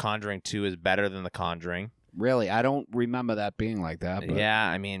yesterday that The Conjuring 2 is better than The Conjuring. really, I don't remember that being like that. But, Yeah,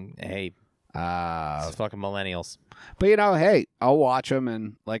 I mean, hey, it's fucking millennials. but you know, hey, I'll watch them,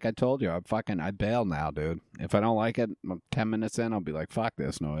 and like I told you, I bail now, dude. If I don't like it, 10 minutes in, I'll be like, fuck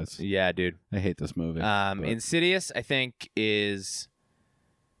this noise. Yeah, dude. I hate this movie. but- Insidious, I think, is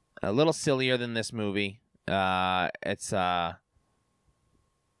a little sillier than this movie. It's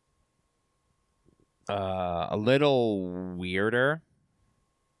a little weirder,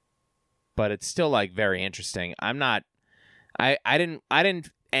 but it's still like very interesting. I'm not. I didn't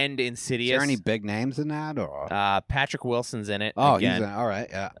end Is Insidious. there any big names in that, or? Patrick Wilson's in it. Oh, again. he's all right.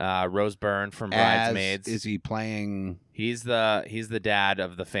 Yeah. Rose Byrne from Bridesmaids. Is he playing? He's the dad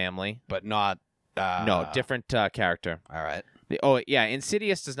of the family. But not. No, different character. All right. Oh yeah,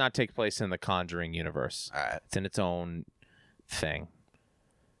 Insidious does not take place in the Conjuring universe. All right. It's in its own thing.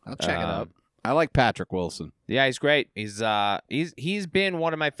 I'll check it out. I like Patrick Wilson. Yeah, he's great. He's been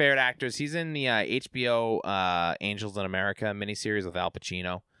one of my favorite actors. He's in the HBO Angels in America miniseries with Al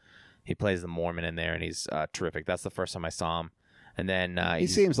Pacino. He plays the Mormon in there, and he's terrific. That's the first time I saw him. And then He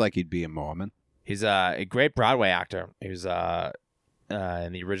seems like he'd be a Mormon. he's a great Broadway actor. He was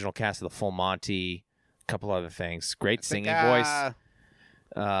in the original cast of The Full Monty, a couple other things. Great singing voice.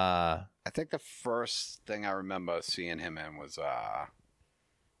 I think the first thing I remember seeing him in was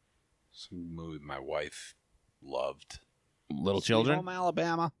some movie my wife loved. Little Sweet Children. Home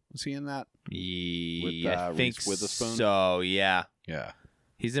Alabama. Was he in that? Yeah, I think Reese Witherspoon? so. Yeah, Yeah.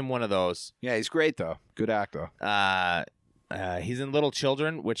 he's in one of those. Yeah, he's great though. Good actor. He's in Little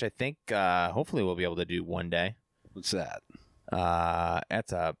Children, which I think hopefully we'll be able to do one day. What's that?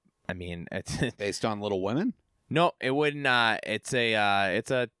 It's Based on Little Women? no, it wouldn't.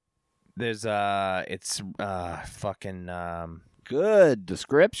 Fucking Good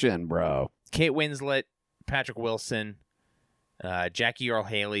description, bro. Kate Winslet, Patrick Wilson, Jackie Earl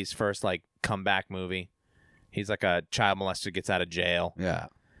Haley's first like comeback movie. He's like a child molester gets out of jail. Yeah.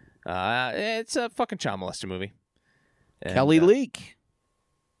 It's a fucking child molester movie. And, Kelly Leak.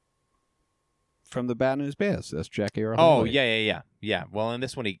 From the Bad News Bears. That's Jackie Earle Oh Haley. yeah. Well, in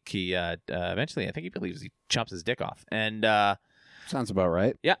this one, he eventually, I think he believes he chops his dick off, and Sounds about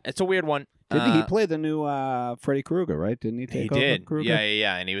right. yeah, it's a weird one. Didn't he play the new Freddy Krueger, right? Didn't he take He over did. Krueger?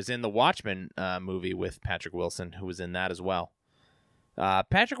 Yeah. And he was in the Watchmen movie with Patrick Wilson, who was in that as well.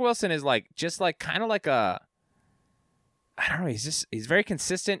 Patrick Wilson is kind of like a, I don't know. He's very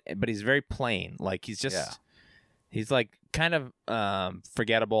consistent, but he's very plain. Like he's like kind of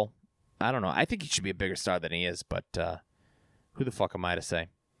forgettable. I don't know. I think he should be a bigger star than he is, but who the fuck am I to say?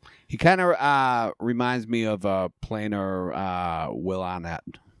 He kind of reminds me of a plainer Will Arnett.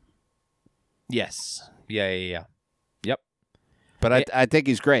 Yes. Yeah. Yep. But I think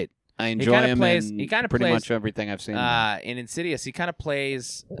he's great. I enjoy kinda him plays- in he kinda pretty plays- much everything I've seen. him in. In Insidious, he kind of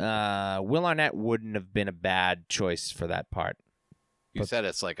plays. Will Arnett wouldn't have been a bad choice for that part. You said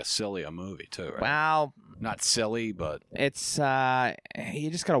it's like a sillier movie, too, right? Well, Not silly, but... it's you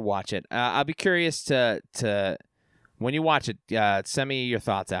just gotta watch it. I'll be curious to when you watch it. Send me your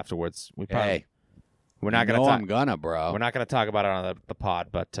thoughts afterwards. We're not gonna talk. I'm gonna, bro. We're not gonna talk about it on the pod,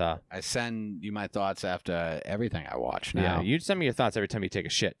 but I send you my thoughts after everything I watch now. yeah, you send me your thoughts every time you take a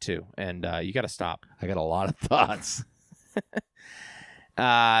shit too, and you gotta stop. I got a lot of thoughts.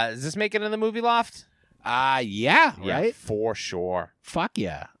 Does this make it in the movie loft? Yeah, right? for sure. Fuck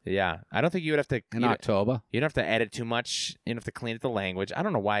yeah. Yeah, I don't think you would have to. In October. You don't have to edit too much. You don't have to clean up the language. I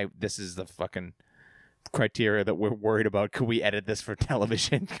don't know why this is the fucking criteria that we're worried about. Could we edit this for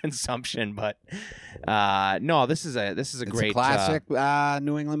television consumption? But no, this is a It's great a classic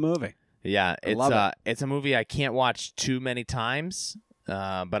New England movie. Yeah, love it's a movie I can't watch too many times,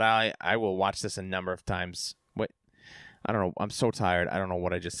 but I will watch this a number of times. What? I don't know. I'm so tired. I don't know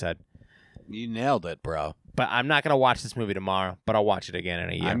what I just said. You nailed it, bro. But I'm not gonna watch this movie tomorrow. But I'll watch it again in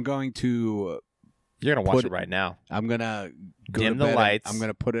a year. I'm going to. You're gonna watch it right now. I'm gonna go Dim to the bed. lights. I'm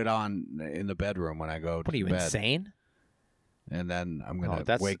gonna put it on in the bedroom when I go to What are you, bed. insane? And then I'm gonna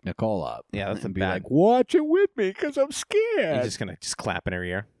that's- wake Nicole up. Yeah, that's a and be bad- like, watch it with me because I'm You're scared. just gonna clap in her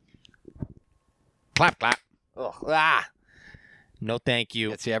ear. Clap, clap. Ugh, no, thank you.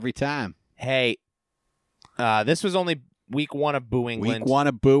 Gets you every time. Hey, this was only week 1 of Boo England. Week 1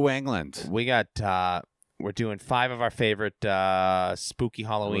 of Boo England. We got. We're doing 5 of our favorite spooky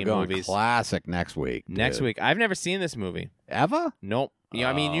Halloween We're going movies. classic next week. Next dude. week, I've never seen this movie. Ever? Nope. Yeah,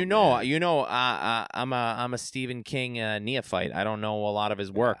 I mean, Oh, you know, man. I'm a Stephen King neophyte. I don't know a lot of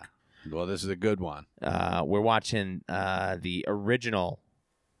his work. Well, this is a good one. We're watching the original,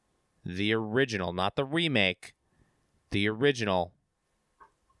 not the remake, the original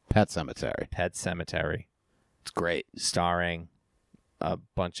Pet Cemetery. Pet Cemetery, It's great. starring a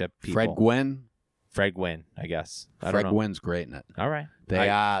bunch of people. Fred Gwynn. Fred Gwynn, I guess. I Fred don't know. Gwynn's great in it. All right.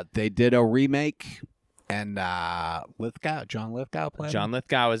 They did a remake, and John Lithgow played. John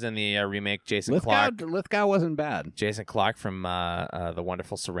Lithgow was in the remake. Jason Clarke. Lithgow wasn't bad. Jason Clarke from The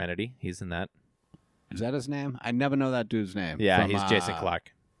Wonderful Serenity. He's in that. Is that his name? I never know that dude's name. Yeah, From, he's Jason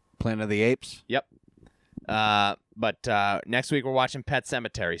Clarke. Planet of the Apes. Yep. But next week we're watching Pet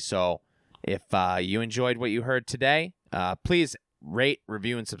Cemetery. So if you enjoyed what you heard today, please rate,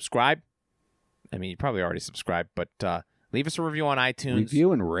 review, and subscribe. I mean, you probably already subscribed, but leave us a review on iTunes.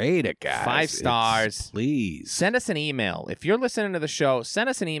 Review and rate it, guys. 5 stars. Please. Send us an email. If you're listening to the show, send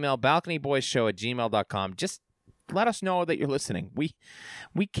us an email, balconyboyshow@gmail.com. Just let us know that you're listening.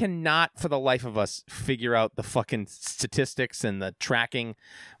 We cannot for the life of us figure out the fucking statistics and the tracking.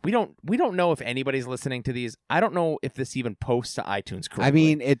 We don't know if anybody's listening to these. I don't know if this even posts to iTunes correctly. I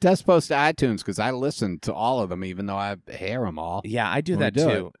mean, it does post to iTunes because I listen to all of them, even though I hear them all. yeah, I do when we that do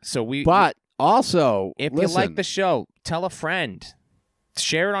too. So But also, if listen, you like the show, tell a friend.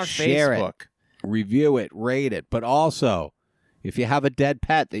 Share it on Share it. Facebook. review it, rate it, but also, if you have a dead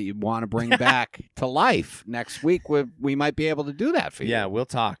pet that you want to bring back to life next week, we might be able to do that for you. Yeah, we'll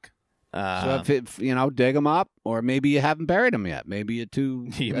talk. So if dig them up, or maybe you haven't buried them yet. Maybe you're too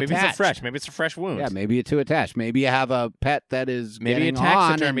maybe it's a attached. fresh. Maybe it's a fresh wound. Yeah, maybe you're too attached. Maybe you have a pet that is Maybe getting a on,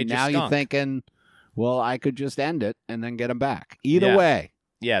 taxidermy and just now you're skunk. thinking, well, I could just end it and then get them back. Either Yeah. way,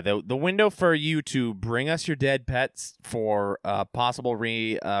 Yeah, the window for you to bring us your dead pets for possible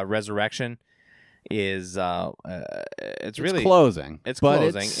resurrection is it's really closing. it's but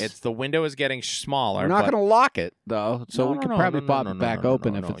closing. It's the window is getting smaller. We're not but going to lock it though, so No, we no, could no, probably no, pop no, it no, back no, no,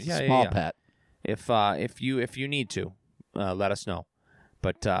 open no, if no. it's Yeah, a yeah, small yeah. pet. if you need to, let us know.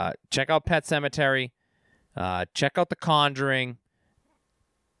 But check out Pet Cemetery. Check out The Conjuring.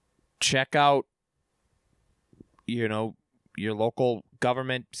 Check out your local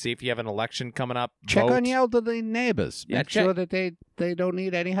government. See if you have an election coming up. Check Vote. on your elderly neighbors. Yeah, Make check- sure that they don't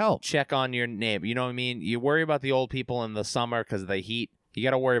need any help. Check on your neighbor. You know what I mean? You worry about the old people in the summer because of the heat. You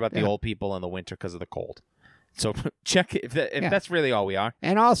got to worry about the Yeah. old people in the winter because of the cold. So check if Yeah. that's really all we are.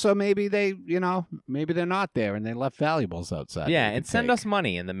 And also, maybe maybe they're not there and they left valuables outside. Yeah, that you and could send take. us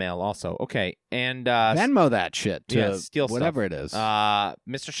money in the mail also. Okay, and Venmo that shit to yeah, steal whatever stuff. it is.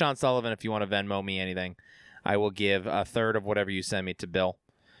 Mr. Sean Sullivan, if you want to Venmo me anything, I will give a third of whatever you send me to Bill.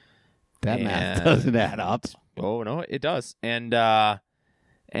 that math and- doesn't add up. Oh no, it does. And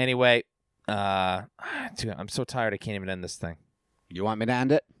anyway, dude, I'm so tired I can't even end this thing. You want me to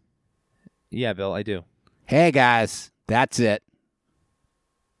end it? Yeah, Bill, I do. Hey guys, that's it.